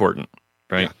super important,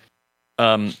 right?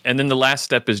 Yeah. And then the last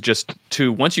step is just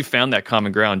to, once you found that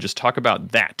common ground, just talk about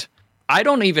that. I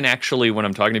don't even actually, when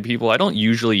I'm talking to people, I don't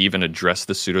usually even address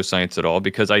the pseudoscience at all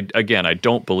because I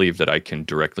don't believe that I can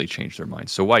directly change their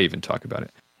minds. So why even talk about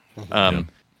it?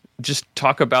 Just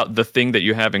talk about the thing that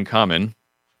you have in common,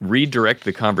 redirect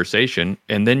the conversation,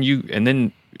 and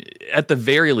then at the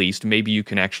very least, maybe you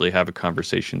can actually have a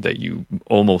conversation that you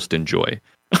almost enjoy.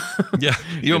 Yeah,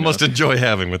 you almost enjoy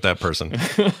having with that person.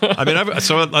 I mean,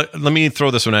 let me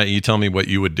throw this one at you. You tell me what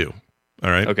you would do.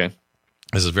 All right. Okay.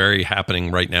 This is very happening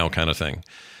right now kind of thing.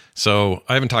 So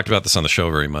I haven't talked about this on the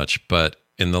show very much, but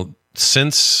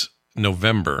since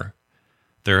November,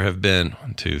 there have been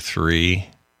 1, 2, 3,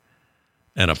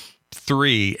 and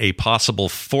a possible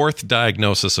 4th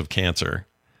diagnosis of cancer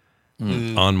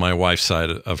on my wife's side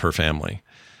of her family.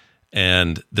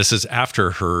 And this is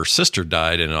after her sister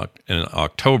died in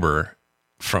October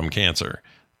from cancer.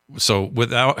 So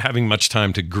without having much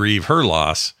time to grieve her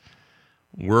loss,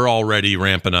 we're already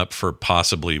ramping up for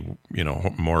possibly,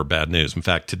 more bad news. In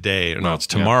fact, it's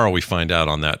tomorrow we find out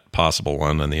on that possible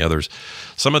one and the others.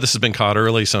 Some of this has been caught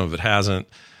early. Some of it hasn't.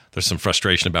 There's some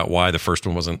frustration about why the first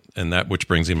one wasn't, and that which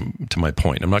brings him to my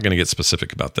point. I'm not going to get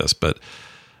specific about this, but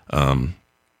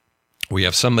we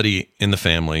have somebody in the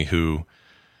family who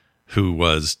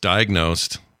was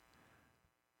diagnosed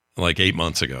like 8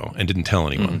 months ago and didn't tell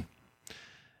anyone.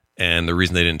 And the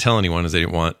reason they didn't tell anyone is they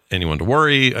didn't want anyone to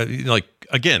worry.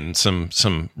 Again, some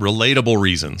relatable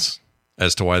reasons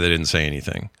as to why they didn't say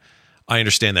anything. I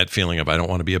understand that feeling of I don't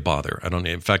want to be a bother.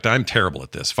 In fact, I'm terrible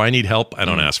at this. If I need help, I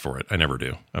don't ask for it. I never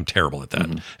do. I'm terrible at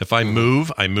that. If I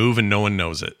move and no one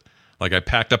knows it. Like I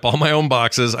packed up all my own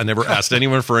boxes. I never asked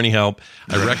anyone for any help.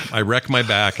 I wreck my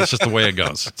back. It's just the way it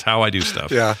goes. It's how I do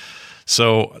stuff. Yeah.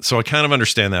 So I kind of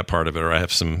understand that part of it, or I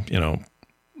have some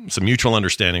mutual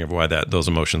understanding of why those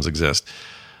emotions exist.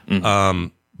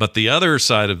 But the other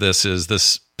side of this is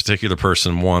this particular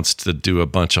person wants to do a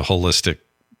bunch of holistic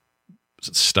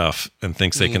stuff and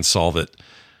thinks they can solve it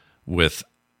with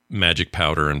magic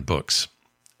powder and books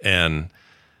and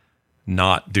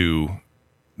not do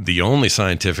the only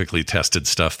scientifically tested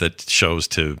stuff that shows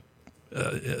to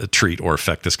treat or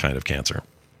affect this kind of cancer.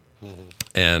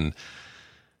 And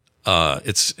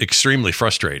it's extremely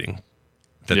frustrating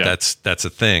that's a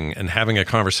thing, and having a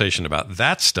conversation about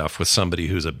that stuff with somebody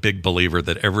who's a big believer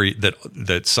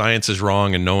that science is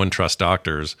wrong and no one trusts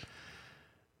doctors,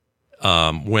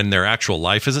 when their actual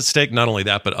life is at stake. Not only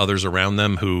that, but others around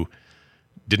them who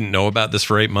didn't know about this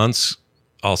for 8 months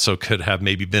also could have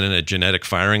maybe been in a genetic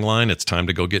firing line. It's time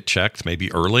to go get checked,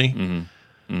 maybe early.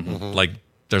 Like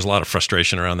there's a lot of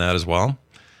frustration around that as well,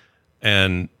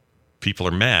 and people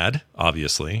are mad,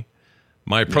 obviously.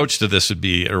 My approach to this would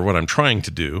be, or what I'm trying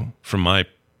to do from my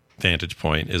vantage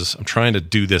point, is I'm trying to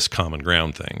do this common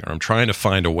ground thing, or I'm trying to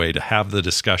find a way to have the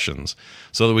discussions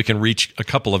so that we can reach a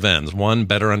couple of ends. One,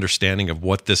 better understanding of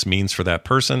what this means for that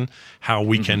person, how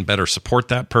we can better support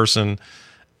that person,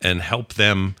 and help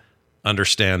them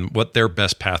understand what their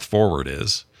best path forward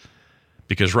is.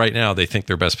 Because right now they think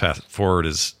their best path forward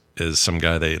is some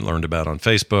guy they learned about on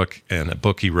Facebook and a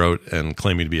book he wrote and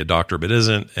claiming to be a doctor but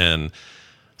isn't, and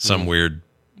some weird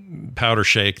powder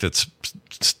shake that's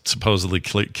supposedly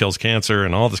kills cancer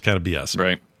and all this kind of BS.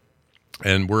 Right.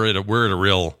 And we're at a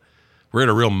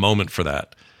real moment for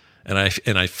that. And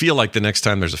I feel like the next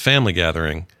time there's a family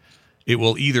gathering, it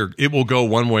will go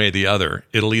one way or the other.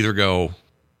 It'll either go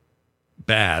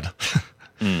bad.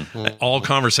 All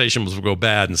conversations will go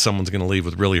bad and someone's going to leave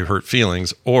with really hurt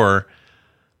feelings, or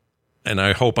and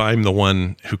I hope I'm the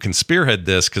one who can spearhead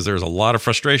this because there's a lot of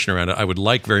frustration around it. I would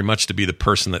like very much to be the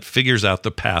person that figures out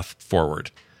the path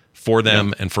forward for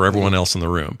them and for everyone else in the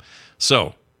room.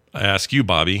 So I ask you,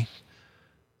 Bobby,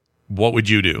 what would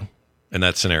you do in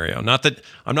that scenario? Not that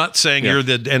I'm not saying you're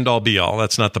the end all be all.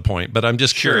 That's not the point. But I'm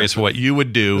just curious what you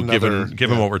would do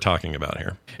given what we're talking about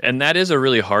here. And that is a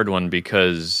really hard one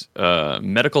because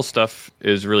medical stuff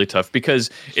is really tough because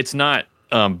it's not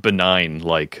benign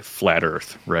like flat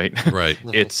Earth, right? Right.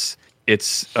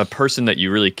 It's a person that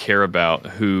you really care about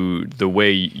who the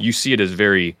way you see it is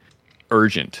very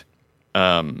urgent,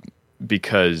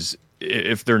 because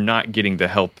if they're not getting the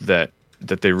help that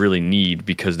they really need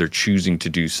because they're choosing to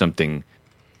do something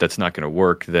that's not going to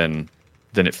work, then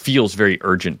it feels very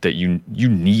urgent that you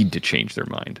need to change their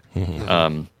mind.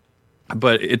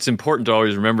 But it's important to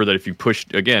always remember that if you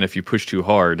push too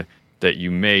hard, that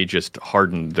you may just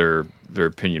harden their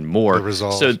opinion more.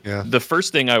 The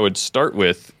first thing I would start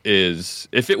with is,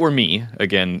 if it were me,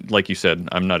 again, like you said,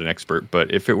 I'm not an expert,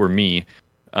 but if it were me,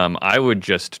 I would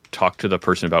just talk to the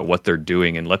person about what they're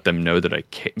doing and let them know that I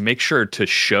make sure to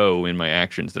show in my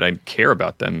actions that I care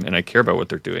about them and I care about what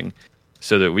they're doing,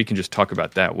 so that we can just talk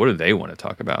about that. What do they want to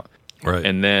talk about? Right.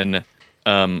 And then,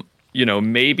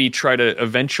 maybe try to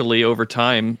eventually over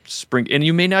time and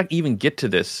you may not even get to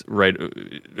this right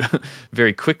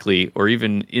very quickly or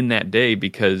even in that day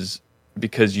because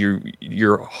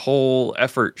your whole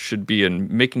effort should be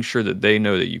in making sure that they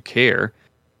know that you care.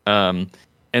 And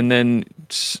then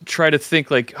try to think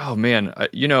like, oh man,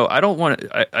 I don't want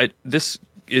to, this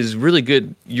is really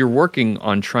good. You're working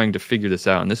on trying to figure this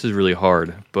out and this is really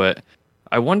hard, but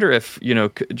I wonder if,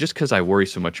 just because I worry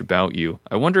so much about you,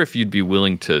 I wonder if you'd be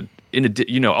willing to,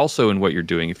 also in what you're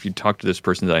doing, if you talk to this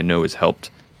person that I know has helped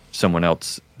someone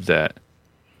else that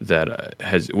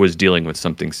was dealing with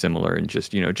something similar, and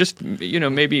just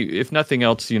maybe if nothing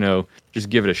else, just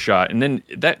give it a shot, and then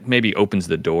that maybe opens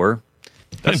the door.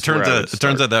 It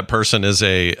turns out that person is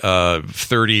a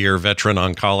 30-year veteran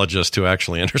oncologist who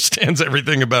actually understands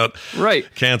everything about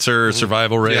cancer,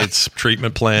 survival rates,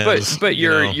 treatment plans. But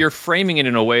you're framing it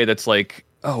in a way that's like,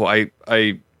 oh,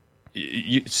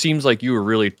 it seems like you were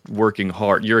really working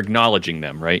hard. You're acknowledging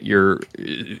them, right? You're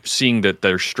seeing that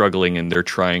they're struggling and they're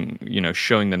trying,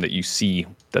 showing them that you see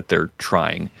that they're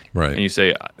trying. Right. And you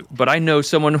say, but I know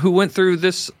someone who went through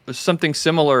something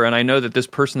similar, and I know that this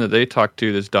person that they talked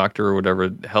to, this doctor or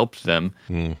whatever, helped them.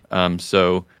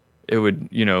 So it would,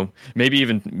 maybe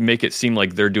even make it seem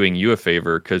like they're doing you a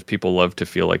favor, because people love to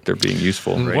feel like they're being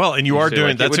useful, right? Well, and you are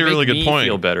doing, that's a really good point.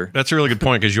 Feel better. That's a really good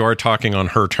point, because you are talking on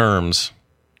her terms.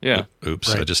 Yeah. Oops,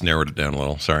 I just narrowed it down a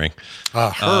little. Sorry.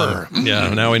 Her.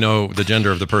 Now we know the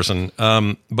gender of the person.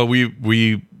 But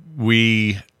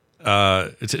we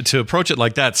to approach it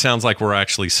like that sounds like we're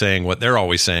actually saying what they're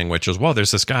always saying, which is, well,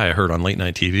 there's this guy I heard on late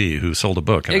night TV who sold a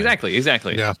book. Exactly.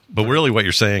 Yeah. But really what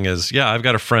you're saying is, I've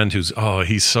got a friend who's,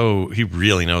 he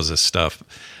really knows this stuff.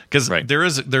 Because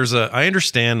I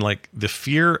understand, like, the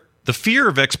fear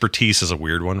of expertise is a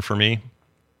weird one for me.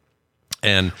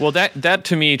 And well, that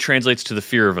to me translates to the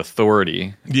fear of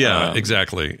authority. Yeah,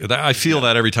 exactly. I feel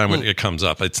that every time it comes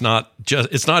up. It's not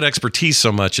expertise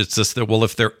so much. It's just that, well,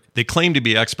 if they claim to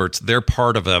be experts, they're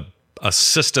part of a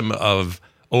system of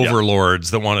overlords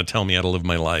that want to tell me how to live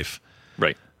my life.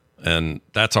 Right. And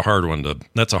that's a hard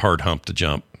hard hump to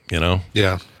jump,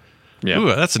 Yeah. Yeah. Ooh,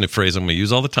 that's a new phrase I'm going to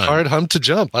use all the time. Hard hump to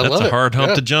jump. I love it. That's a hard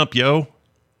hump to jump, yo.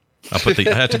 I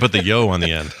had to put the yo on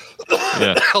the end.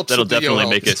 Yeah, that'll definitely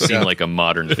make it seem like a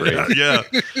modern phrase. Yeah,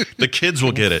 the kids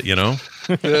will get it,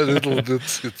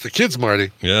 it's the kids,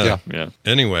 Marty. Yeah.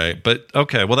 Anyway, but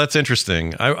okay, well, that's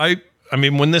interesting. I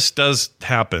mean, when this does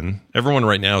happen, everyone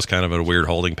right now is kind of in a weird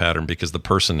holding pattern, because the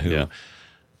person who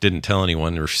didn't tell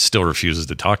anyone still refuses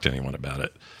to talk to anyone about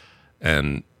it,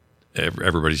 and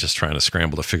everybody's just trying to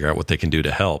scramble to figure out what they can do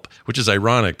to help, which is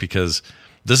ironic, because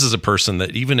this is a person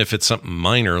that, even if it's something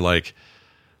minor, like,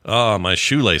 oh, my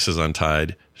shoelace is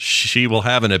untied, she will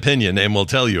have an opinion and will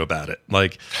tell you about it.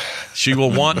 Like, she will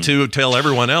want to tell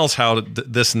everyone else how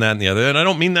this and that and the other. And I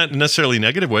don't mean that in necessarily a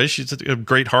negative way. She's a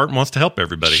great heart and wants to help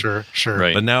everybody. Sure.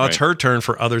 Right, but now it's her turn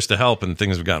for others to help, and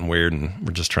things have gotten weird, and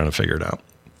we're just trying to figure it out.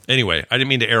 Anyway, I didn't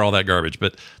mean to air all that garbage,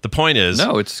 but the point is,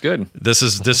 no, it's good. This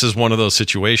is one of those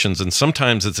situations, and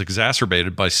sometimes it's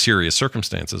exacerbated by serious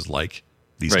circumstances, like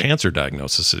these cancer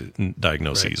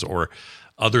diagnoses, or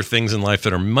other things in life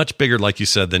that are much bigger, like you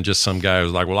said, than just some guy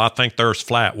who's like, well, I think the Earth's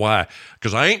flat. Why?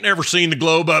 Because I ain't never seen the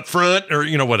globe up front, or,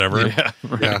 whatever. Yeah,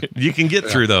 right. You can get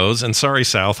through those. And sorry,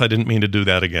 South, I didn't mean to do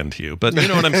that again to you. But you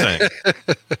know what I'm saying.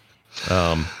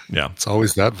 Yeah, it's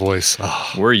always that voice.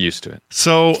 Oh. We're used to it.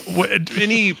 So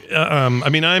I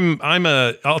mean,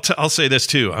 I'll say this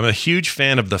too. I'm a huge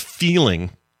fan of the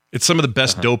feeling. It's some of the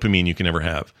best dopamine you can ever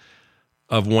have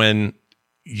of when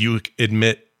you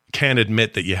can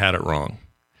admit that you had it wrong.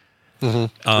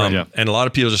 Mm-hmm. And a lot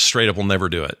of people just straight up will never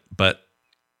do it. But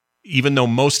even though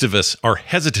most of us are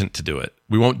hesitant to do it,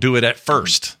 we won't do it at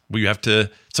first.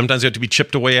 Sometimes you have to be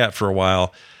chipped away at for a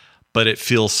while, but it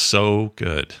feels so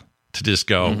good to just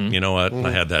go, you know what?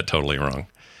 I had that totally wrong.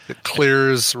 It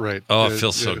clears, right. Oh, it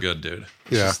feels so good, dude.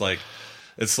 It's Yeah. just like,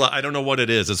 I don't know what it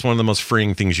is. It's one of the most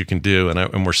freeing things you can do.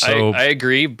 And we're so. I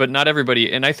agree, but not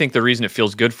everybody. And I think the reason it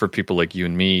feels good for people like you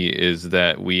and me is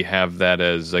that we have that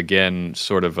as, again,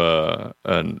 sort of a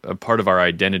part of our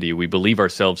identity. We believe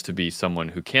ourselves to be someone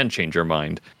who can change our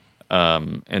mind.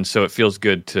 And so it feels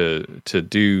good to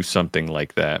do something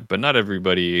like that. But not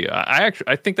everybody. I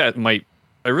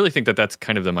really think that that's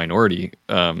kind of the minority.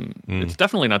 It's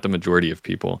definitely not the majority of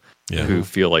people who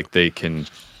feel like they can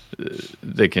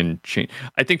change.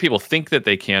 I think people think that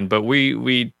they can, but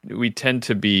we tend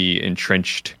to be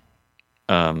entrenched.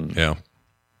 And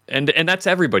that's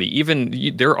everybody.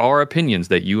 Even there are opinions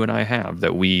that you and I have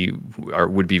that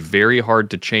would be very hard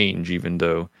to change, even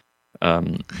though,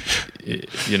 Well,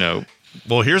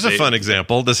 here's a fun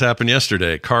example. This happened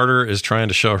yesterday. Carter is trying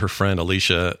to show her friend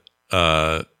Alicia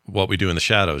What We Do in the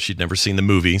Shadows. She'd never seen the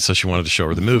movie, so she wanted to show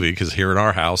her the movie because here in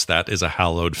our house, that is a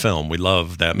hallowed film. We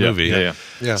love that movie.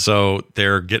 Yeah. So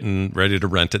they're getting ready to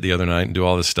rent it the other night and do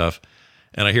all this stuff.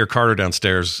 And I hear Carter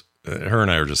downstairs. Her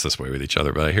and I are just this way with each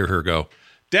other, but I hear her go,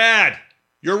 "Dad,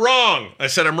 you're wrong." I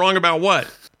said, "I'm wrong about what?"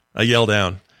 I yell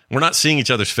down. We're not seeing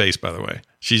each other's face, by the way.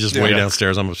 She's just way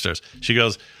downstairs. I'm upstairs. She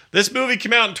goes, "This movie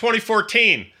came out in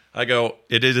 2014. I go,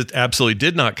 it absolutely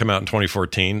did not come out in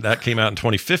 2014. That came out in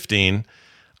 2015.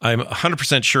 I'm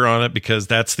 100% sure on it because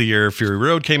that's the year Fury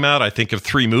Road came out. I think of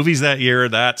 3 movies that year.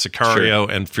 That, Sicario,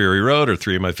 and Fury Road are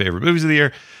 3 of my favorite movies of the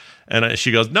year. And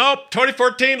she goes, "Nope,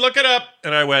 2014, look it up."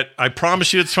 And I went, "I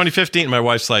promise you it's 2015. And my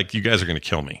wife's like, "You guys are going to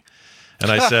kill me."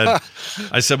 And I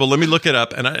said, "Well, let me look it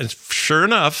up." And sure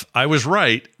enough, I was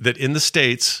right that in the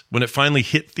States, when it finally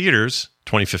hit theaters,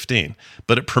 2015,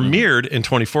 but it premiered in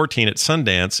 2014 at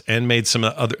Sundance and made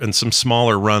some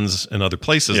smaller runs in other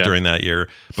places during that year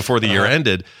before the year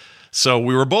ended. So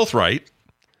we were both right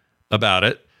about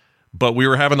it, but we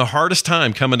were having the hardest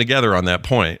time coming together on that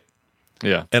point.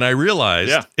 Yeah. And I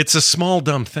realized it's a small,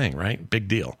 dumb thing, right? Big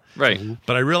deal. Right.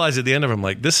 But I realized at the end of it, I'm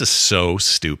like, this is so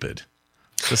stupid.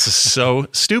 This is so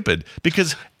stupid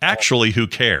because actually, who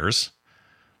cares?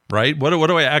 Right? What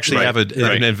do I actually have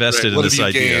invested in this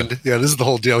idea? Gained? Yeah, this is the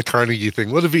whole Dale Carnegie thing.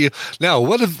 What have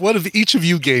each of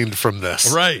you gained from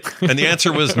this? Right. And the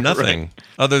answer was nothing,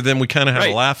 other than we kind of had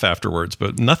a laugh afterwards,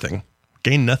 but nothing.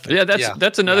 Gain nothing. Yeah,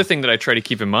 that's another thing that I try to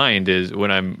keep in mind is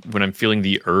when I'm feeling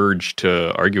the urge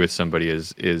to argue with somebody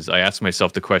is I ask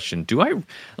myself the question, do I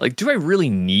really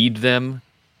need them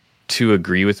to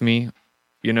agree with me?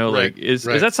 You know, is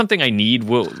that something I need?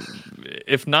 Well,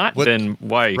 if not, then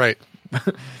why? Right.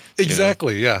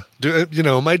 Exactly. Yeah.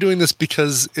 Am I doing this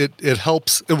because it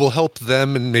helps? It will help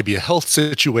them in maybe a health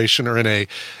situation or in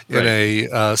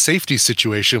a safety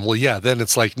situation. Well, yeah. Then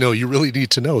it's like, no, you really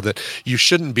need to know that you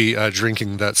shouldn't be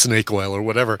drinking that snake oil or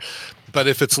whatever. But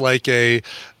if it's like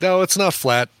no, it's not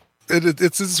flat.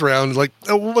 It's round. Like,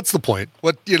 oh, what's the point?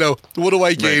 What do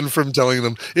I gain from telling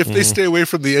them? If they stay away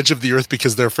from the edge of the earth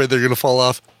because they're afraid they're going to fall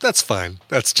off, that's fine.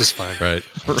 That's just fine. Right.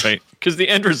 Right. Because the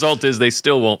end result is they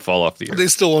still won't fall off the earth. They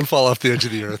still won't fall off the edge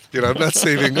of the earth. I'm not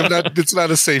saving. It's not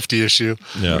a safety issue.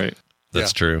 Yeah. Right.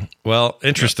 That's true. Well,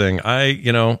 interesting.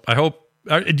 Yeah. I hope.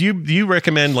 Do you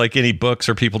recommend like any books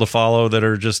or people to follow that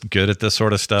are just good at this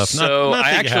sort of stuff? So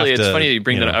it's funny that you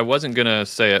bring that up. I wasn't going to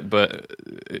say it, but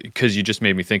because you just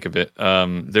made me think of it.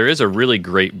 There is a really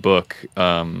great book.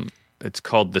 It's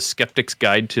called The Skeptic's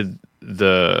Guide to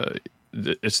the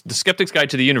Skeptic's Guide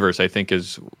to the Universe. I think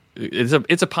it's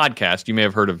a podcast. You may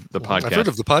have heard of the podcast. I've heard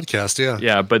of the podcast. Yeah.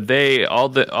 Yeah, but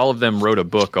all of them wrote a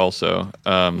book also.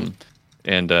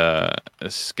 And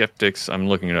Skeptics, I'm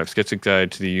looking it up. Skeptic's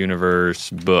Guide to the Universe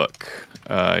book.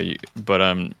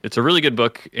 But it's a really good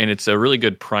book, and it's a really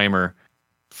good primer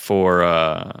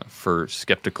for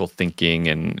skeptical thinking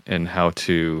and how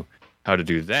to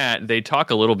do that. They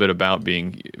talk a little bit about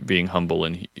being humble,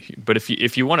 but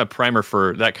if you want a primer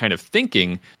for that kind of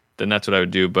thinking, then that's what I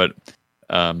would do. But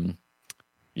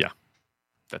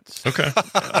that's okay.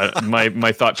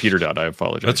 My thought petered out. I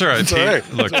apologize. That's all right. That's all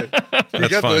right. Look,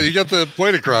 you got the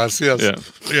point across. Yes.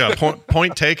 Yeah.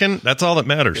 Point taken. That's all that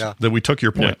matters. Yeah. That we took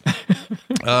your point. Yeah.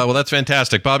 Well, that's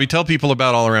fantastic, Bobby. Tell people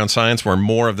about All Around Science, where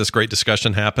more of this great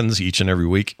discussion happens each and every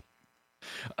week.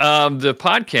 The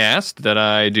podcast that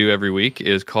I do every week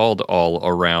is called All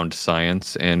Around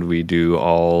Science, and we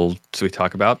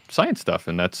talk about science stuff,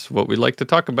 and that's what we like to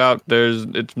talk about.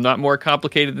 It's not more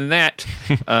complicated than that.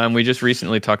 We just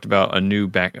recently talked about a new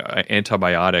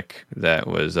antibiotic that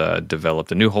was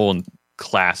developed, a new whole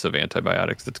class of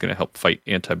antibiotics that's going to help fight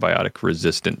antibiotic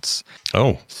resistance.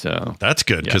 Oh, so that's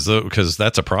good because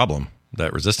that's a problem.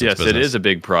 That resistance. Yes, business. It is a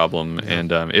big problem,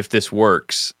 and if this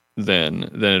works, then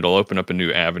it'll open up a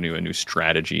new avenue, a new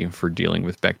strategy for dealing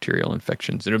with bacterial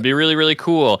infections. It'll be really, really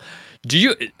cool. Do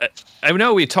you? I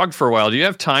know we talked for a while. Do you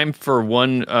have time for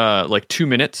one, 2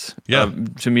 minutes?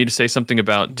 To me to say something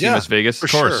about TMS Vegas.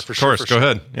 Of course. Go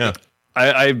ahead. Yeah.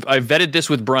 I vetted this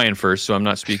with Brian first, so I'm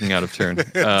not speaking out of turn.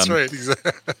 That's right,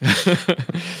 exactly.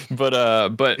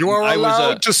 but you are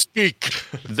allowed to speak.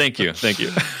 Thank you.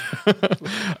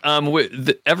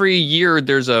 Every year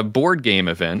there's a board game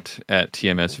event at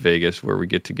TMS Vegas where we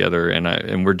get together,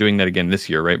 and we're doing that again this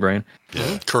year, right, Brian?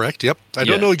 Yeah, correct. Yep. I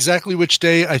don't know exactly which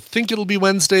day. I think it'll be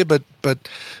Wednesday, but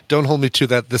don't hold me to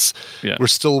that. We're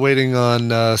still waiting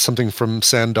on something from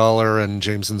Sand Dollar and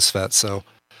James and Svet. So.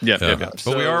 Yeah.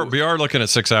 But we are looking at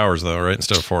 6 hours though, right,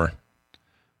 instead of 4.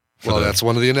 Well, that's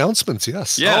one of the announcements.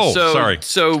 Yes. Yeah. Sorry.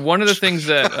 So one of the things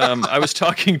that I was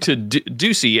talking to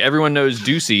Ducey. Everyone knows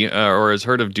Ducey or has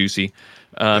heard of Ducey.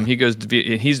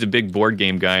 He's the big board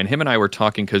game guy, and him and I were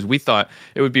talking because we thought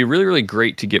it would be really, really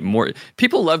great to get more.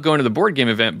 People love going to the board game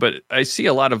event, but I see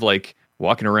a lot of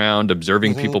walking around,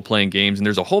 observing people playing games, and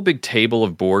there's a whole big table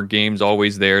of board games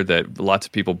always there that lots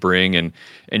of people bring, and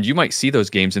you might see those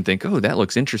games and think, oh, that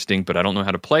looks interesting, but I don't know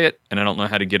how to play it, and I don't know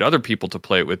how to get other people to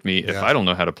play it with me if I don't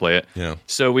know how to play it. Yeah.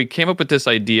 So we came up with this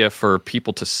idea for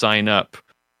people to sign up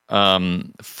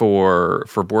for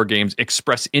board games,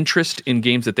 express interest in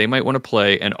games that they might want to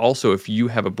play, and also if you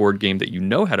have a board game that you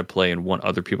know how to play and want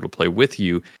other people to play with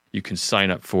you, you can sign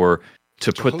up to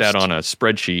put that on a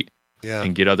spreadsheet. Yeah.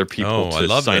 And get other people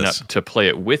to sign up to play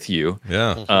it with you.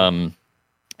 Yeah.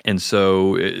 And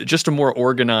so just a more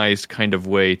organized kind of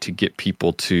way to get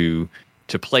people to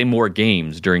play more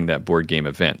games during that board game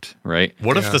event, right?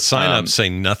 What if the sign-ups say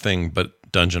nothing but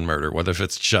Dungeon Murder? What if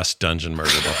it's just Dungeon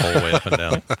Murder the whole way up and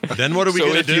down? Then what are we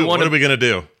going to do? What are we going to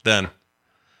do then?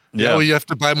 Yeah, well, you have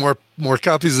to buy more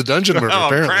copies of Dungeon Murder,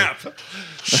 apparently. Crap.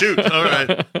 Shoot. All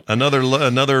right.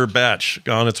 Another batch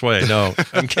on its way. No,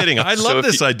 I'm kidding. I love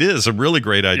this idea. It's a really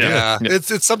great idea. Yeah.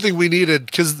 It's something we needed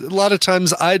because a lot of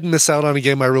times I'd miss out on a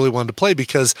game I really wanted to play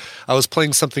because I was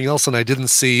playing something else and I didn't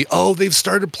see, they've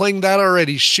started playing that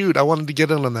already. Shoot, I wanted to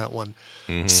get in on that one.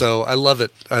 Mm-hmm. So I love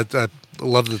it. I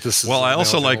love that this is. Well, I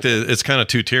also like that it's kind of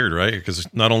two-tiered, right? Because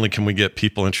not only can we get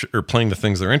people playing the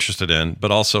things they're interested in, but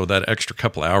also that extra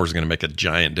couple of hours is going to make a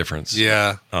giant difference.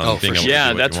 Yeah.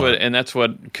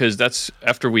 Because that's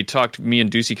after we talked. Me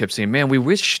and Ducey kept saying, "Man, we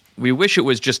wish it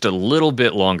was just a little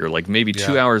bit longer, like maybe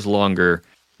 2 hours longer."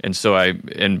 And so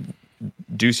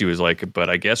Ducey was like, "But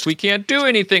I guess we can't do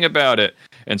anything about it."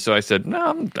 And so I said,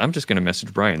 "No, I'm just going to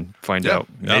message Brian, find out.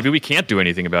 Maybe we can't do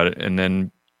anything about it." And then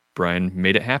Brian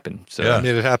made it happen. So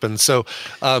made it happen. So,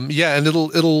 and it'll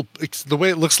the way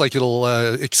it looks like it'll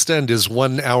extend is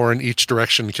 1 hour in each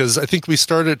direction because I think we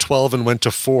started at 12 and went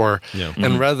to 4,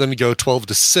 and rather than go 12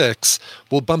 to 6,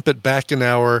 we'll bump it back an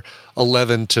hour,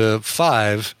 11 to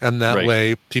 5, and that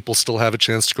way people still have a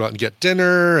chance to go out and get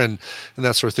dinner and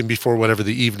that sort of thing before whatever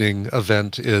the evening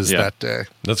event is that day.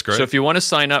 That's great. So if you want to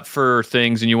sign up for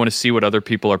things and you want to see what other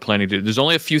people are planning to do, there's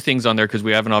only a few things on there because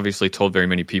we haven't obviously told very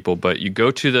many people, but you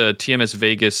go to the TMS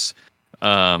Vegas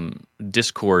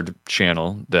Discord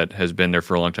channel that has been there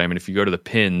for a long time, and if you go to the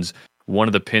pins, one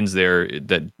of the pins there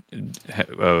that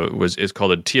is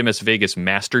called a TMS Vegas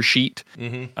Master Sheet.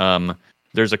 Mm-hmm.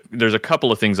 There's a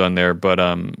couple of things on there, but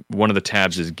one of the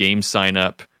tabs is game sign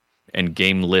up and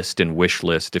game list and wish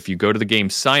list. If you go to the game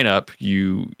sign up,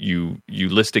 you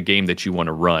list a game that you want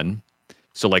to run.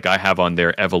 So like I have on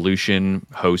there Evolution,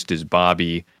 host is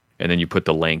Bobby, and then you put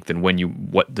the length and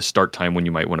what the start time when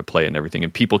you might want to play it and everything.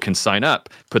 And people can sign up,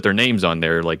 put their names on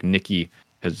there. Like Nikki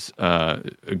has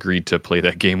agreed to play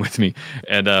that game with me,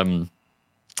 and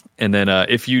then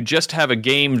if you just have a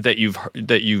game that you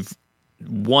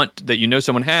know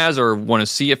someone has or want to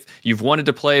see if you've wanted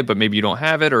to play but maybe you don't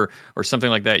have it or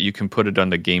something like that, you can put it on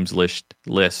the games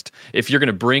list. If you're going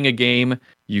to bring a game,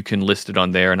 you can list it on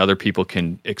there and other people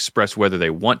can express whether they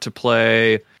want to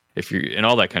play and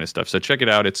all that kind of stuff. So check it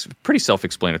out. It's pretty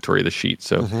self-explanatory, the sheet.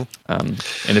 So and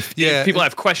if people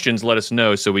have questions, let us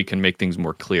know so we can make things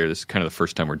more clear. This is kind of the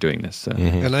first time we're doing this. So.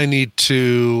 And I need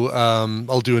to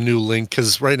I'll do a new link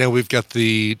because right now we've got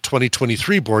the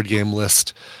 2023 board game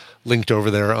list linked over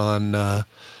there on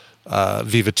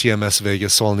Viva TMS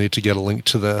Vegas, so I'll need to get a link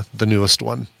to the newest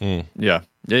one. Yeah.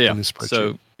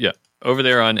 So over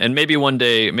there and maybe one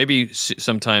day, maybe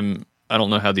sometime, I don't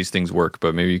know how these things work,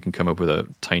 but maybe you can come up with a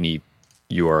tiny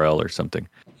URL or something.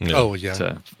 Yeah. Oh yeah,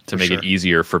 to make it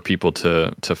easier for people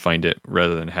to find it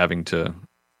rather than having to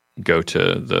go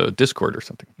to the Discord or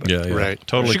something. But right.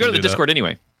 Totally. You should go to the Discord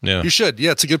anyway. Yeah, you should.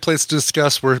 Yeah, it's a good place to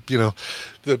discuss. Where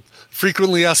the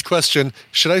frequently asked question: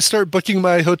 should I start booking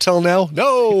my hotel now?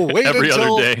 No, wait every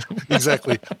until other day.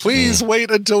 Exactly. Please wait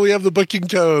until we have the booking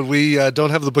code. We don't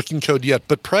have the booking code yet,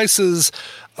 but prices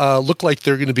look like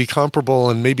they're going to be comparable,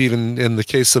 and maybe even in the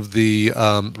case of the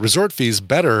resort fees,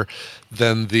 better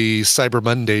than the Cyber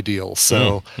Monday deal.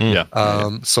 So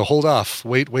so hold off.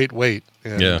 Wait.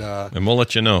 And, and we'll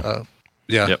let you know.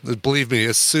 Believe me,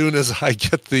 as soon as I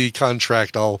get the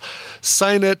contract, I'll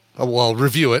sign it. I'll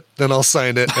review it, then I'll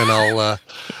sign it, and I'll...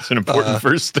 It's an important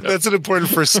first step. That's an important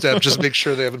first step. Just make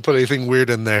sure they haven't put anything weird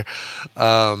in there.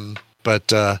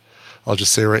 But I'll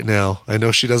just say right now, I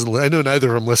know she doesn't... I know neither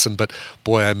of them listen, but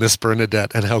boy, I miss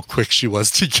Bernadette and how quick she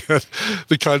was to get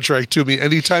the contract to me.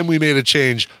 Anytime we made a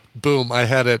change, boom, I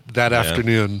had it that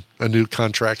afternoon, a new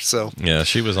contract. So yeah,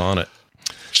 she was on it.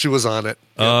 She was on it.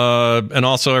 And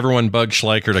also everyone bug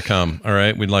Schleicher to come. All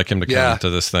right. We'd like him to come to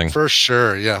this thing. For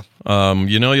sure. Yeah.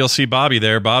 You'll see Bobby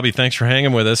there. Bobby, thanks for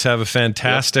hanging with us. Have a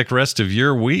fantastic rest of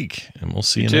your week. And we'll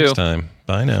see you next time.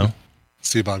 Bye now.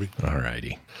 See you, Bobby. All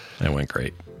righty. That went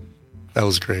great. That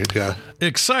was great. Yeah.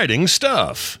 Exciting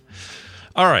stuff.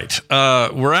 All right.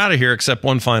 We're out of here except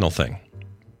one final thing.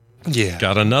 Yeah.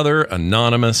 Got another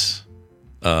anonymous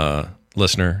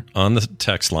listener on the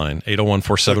text line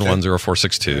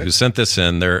 801-471-0462 who sent this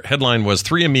in. Their headline was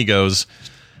 3 Amigos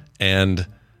and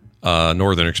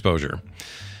Northern Exposure,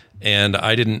 and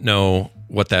I didn't know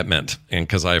what that meant, and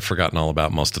because I've forgotten all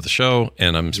about most of the show,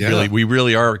 and we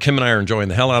really are. Kim and I are enjoying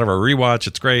the hell out of our rewatch.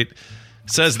 It's great. It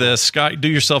says this: Scott, do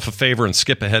yourself a favor and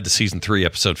skip ahead to season 3,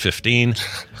 episode 15.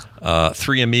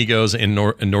 3 Amigos in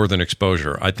Northern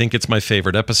Exposure. I think it's my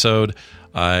favorite episode.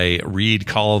 I read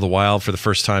Call of the Wild for the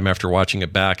first time after watching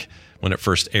it back when it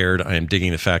first aired. I am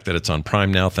digging the fact that it's on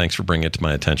Prime now. Thanks for bringing it to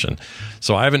my attention.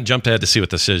 So I haven't jumped ahead to see what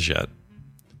this is yet.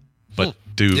 But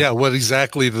what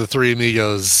exactly the 3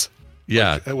 Amigos?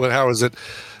 Yeah. How is it?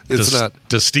 It's not.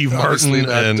 Does Steve Martin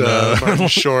and Martin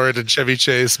Short and Chevy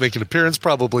Chase make an appearance?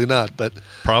 Probably not. But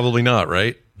probably not,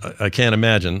 right? I can't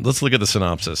imagine. Let's look at the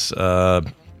synopsis.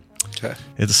 Okay.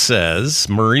 It says,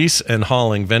 Maurice and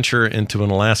Halling venture into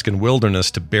an Alaskan wilderness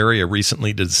to bury a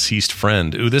recently deceased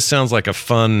friend. Ooh, this sounds like a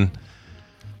fun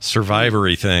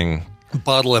survivory thing.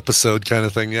 Bottle episode kind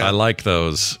of thing, yeah. I like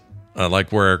those. I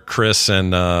like where Chris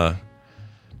and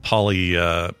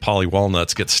Polly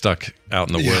Walnuts get stuck out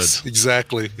in the woods.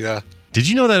 Exactly, yeah. Did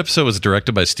you know that episode was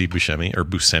directed by Steve Buscemi, or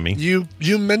Buscemi? You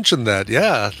mentioned that,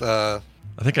 yeah. I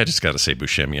think I just got to say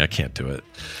Buscemi. I can't do it.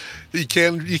 You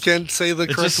can't say the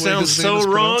correct way. It just sounds so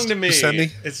wrong to me. Buscemi?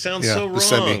 It sounds so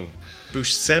wrong.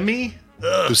 Buscemi?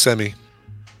 Buscemi.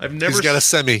 He's got a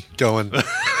semi going.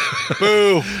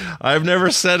 Boo! I've never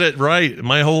said it right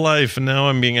my whole life, and now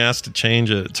I'm being asked to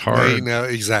change it. It's hard. Now,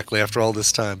 exactly. After all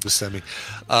this time, Buscemi.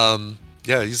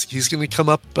 He's going to come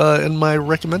up in my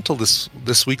recommendal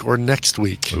this week or next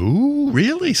week. Ooh,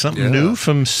 really? Something new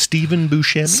from Stephen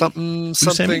Buscemi?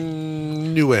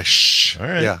 Something newish. All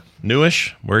right. Yeah.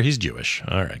 Newish, where he's Jewish.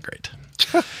 All right, great.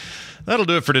 That'll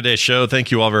do it for today's show. Thank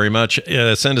you all very much.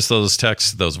 Send us those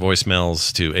texts, those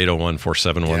voicemails to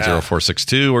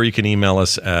 801-471-0462, or you can email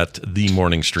us at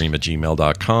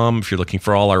themorningstream@gmail.com. If you're looking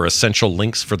for all our essential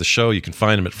links for the show, you can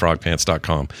find them at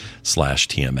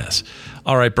frogpants.com/TMS.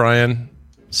 All right, Brian,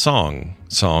 Song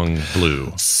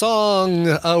Blue.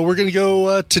 We're going to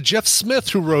go to Jeff Smith,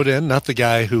 who wrote in, not the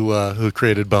guy who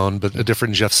created Bone, but a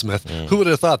different Jeff Smith. Who would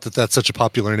have thought that that's such a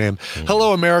popular name?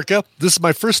 Hello, America. This is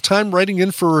my first time writing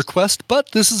in for a request,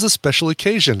 but this is a special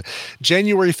occasion.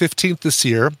 January 15th this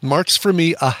year marks for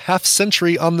me a half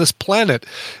century on this planet.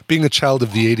 Being a child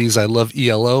of the 80s, I love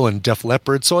ELO and Def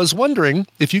Leppard, so I was wondering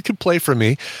if you could play for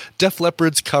me Def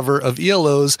Leppard's cover of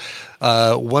ELO's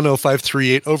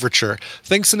 10538 Overture.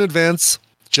 Thanks in advance,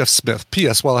 Jeff Smith.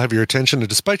 P.S. While I have your attention, and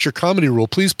despite your comedy rule,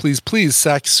 please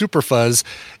sack Superfuzz,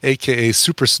 a.k.a.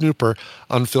 Super Snooper,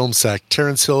 on Film Sack.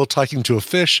 Terrence Hill talking to a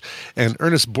fish and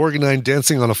Ernest Borgnine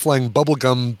dancing on a flying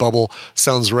bubblegum bubble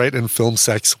sounds right in Film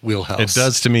Sack's wheelhouse. It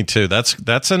does to me, too.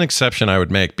 That's an exception I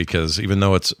would make, because even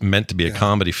though it's meant to be a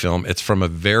comedy film, it's from a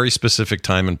very specific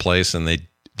time and place, and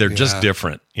they're just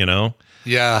different, you know?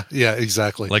 Yeah,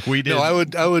 exactly. Like we did. No,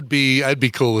 I'd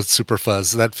be cool with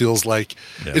Superfuzz. That feels like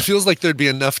it feels like there'd be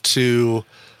enough to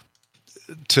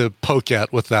poke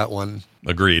at with that one.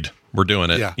 Agreed. We're doing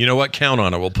it. Yeah. You know what? Count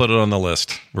on it. We'll put it on the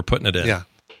list. We're putting it in. Yeah,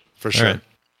 for sure. All right.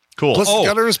 Cool. Plus, it's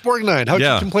got a Spork Night. How'd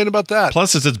you complain about that?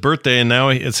 Plus, it's his birthday, and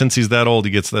now, since he's that old,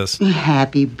 he gets this.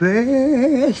 Happy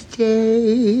birthday.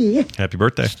 Happy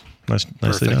birthday.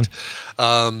 Nicely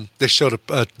done. They showed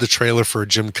the trailer for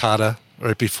Jim Cotta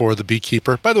right before The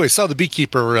Beekeeper. By the way, saw The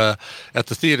Beekeeper at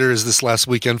the theaters this last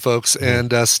weekend, folks.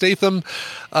 And Statham,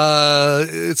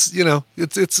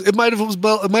 it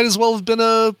might as well have been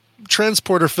a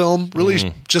Transporter film.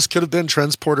 Really, just could have been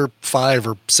Transporter 5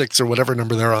 or 6 or whatever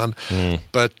number they're on.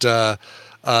 But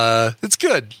it's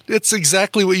good. It's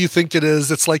exactly what you think it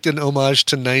is. It's like an homage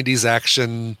to 90s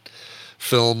action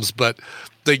films, but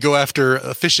they go after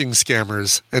fishing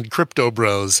scammers and crypto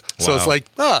bros. So it's like,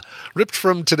 ripped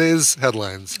from today's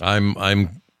headlines. I'm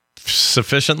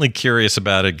sufficiently curious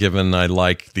about it, given I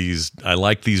like these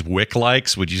Wick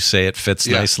likes. Would you say it fits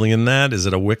nicely in that? Is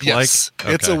it a Wick like? Yes,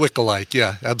 it's a Wick alike.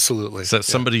 Yeah, absolutely. So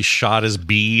somebody shot his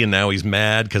bee and now he's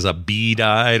mad because a bee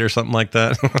died or something like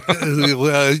that?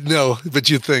 No, but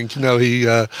you think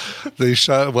they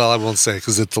shot. Well, I won't say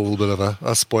because it's a little bit of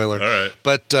a spoiler. All right,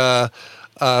 but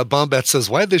Bombette says,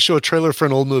 why did they show a trailer for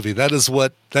an old movie? That is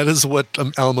what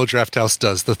Alamo Drafthouse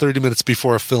does. The 30 minutes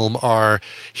before a film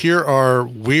here are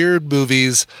weird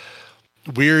movies,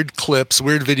 weird clips,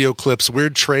 weird video clips,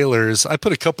 weird trailers. I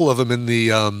put a couple of them in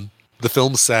the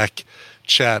Film Sack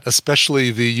chat,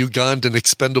 especially the Ugandan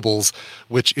Expendables,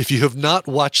 which if you have not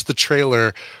watched the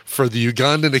trailer for the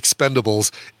Ugandan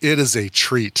Expendables, it is a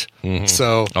treat.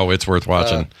 So it's worth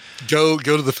watching. Go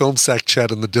to the Film Sack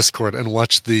chat in the Discord and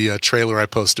watch the trailer I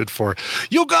posted for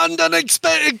Ugandan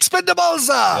Expendables.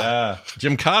 Yeah,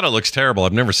 Jim Cotta looks terrible.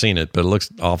 I've never seen it, but it looks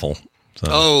awful.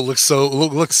 So. Looks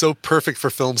so perfect for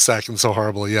Film Sack and so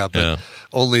horrible. Yeah, but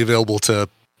only available to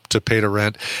pay to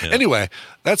rent. Yeah. Anyway,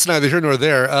 that's neither here nor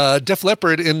there. Def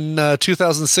Leppard in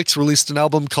 2006 released an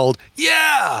album called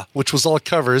Yeah, which was all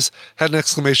covers, had an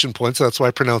exclamation point, so that's why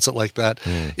I pronounce it like that.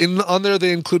 On there,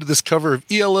 they included this cover of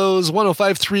ELO's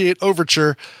 10538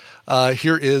 Overture.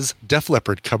 Here is Def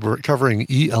Leppard covering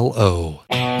ELO.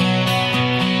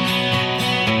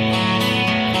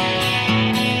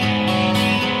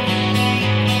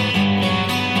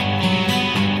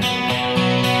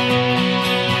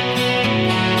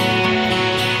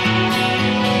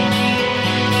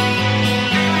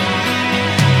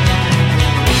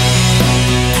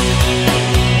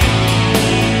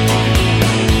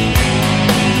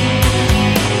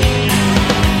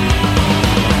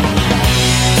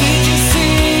 Did you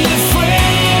see the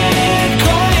friend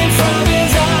crying from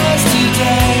his eyes?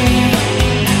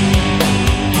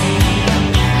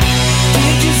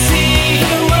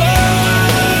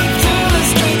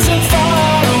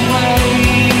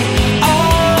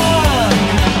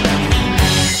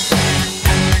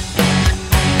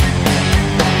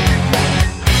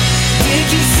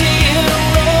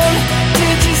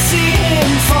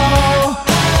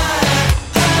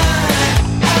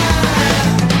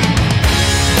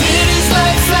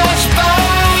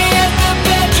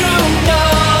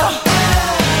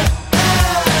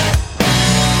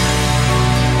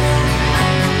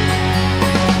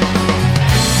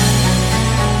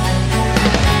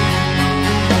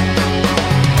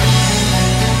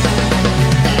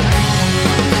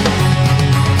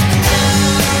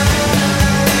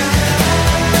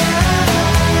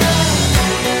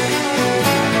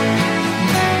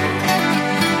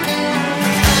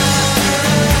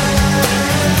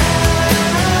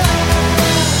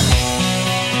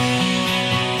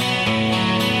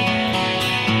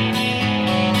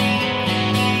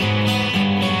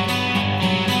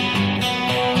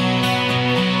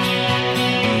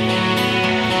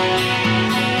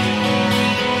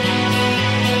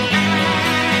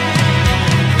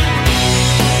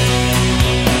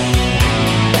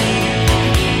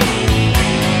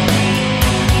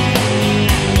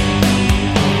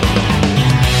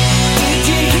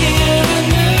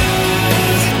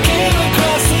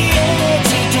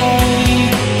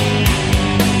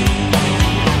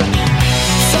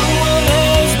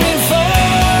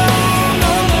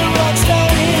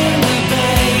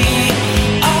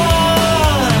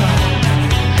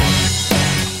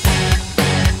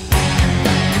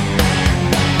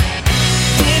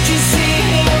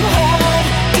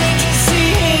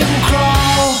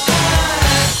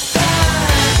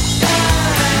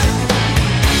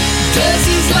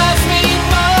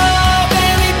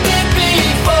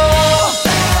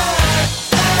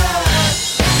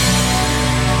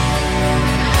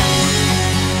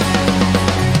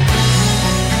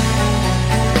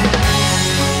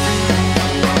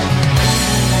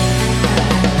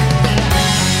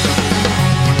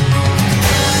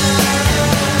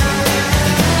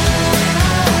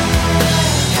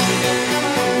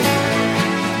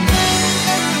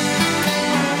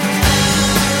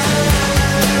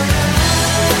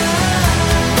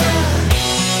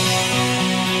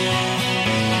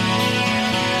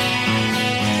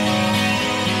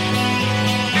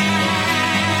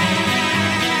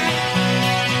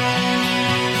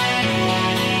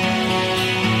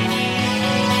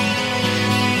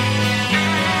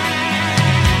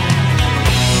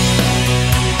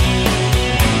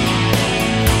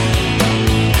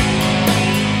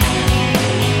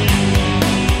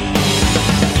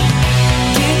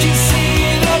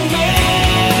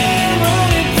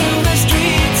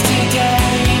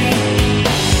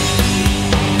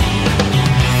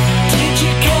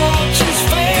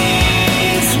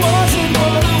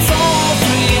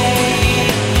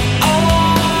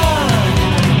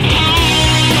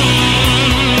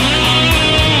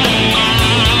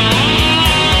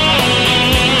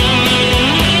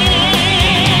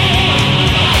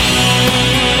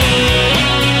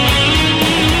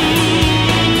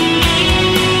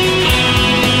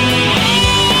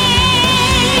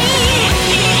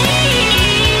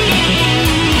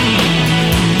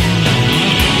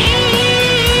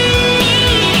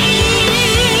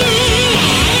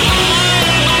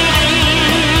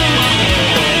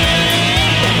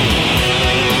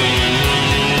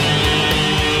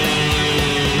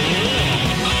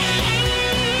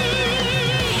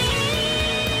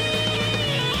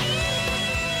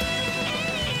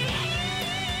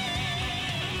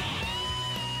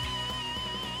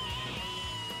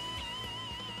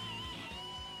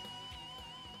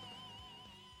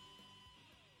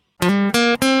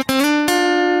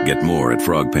 Get more at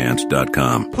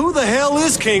frogpants.com. Who the hell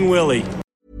is King Willie?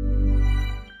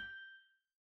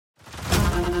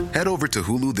 Head over to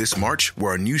Hulu this March,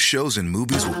 where our new shows and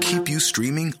movies will keep you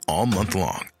streaming all month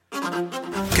long.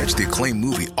 Catch the acclaimed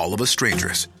movie All of Us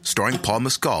Strangers, starring Paul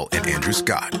Mescal and Andrew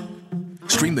Scott.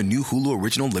 Stream the new Hulu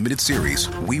original limited series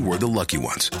We Were the Lucky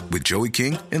Ones with Joey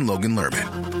King and Logan Lerman.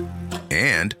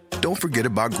 And don't forget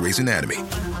about Grey's Anatomy.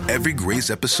 Every Grey's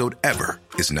episode ever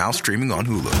is now streaming on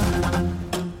Hulu.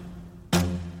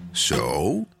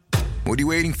 So, what are you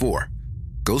waiting for?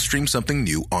 Go stream something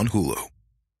new on Hulu.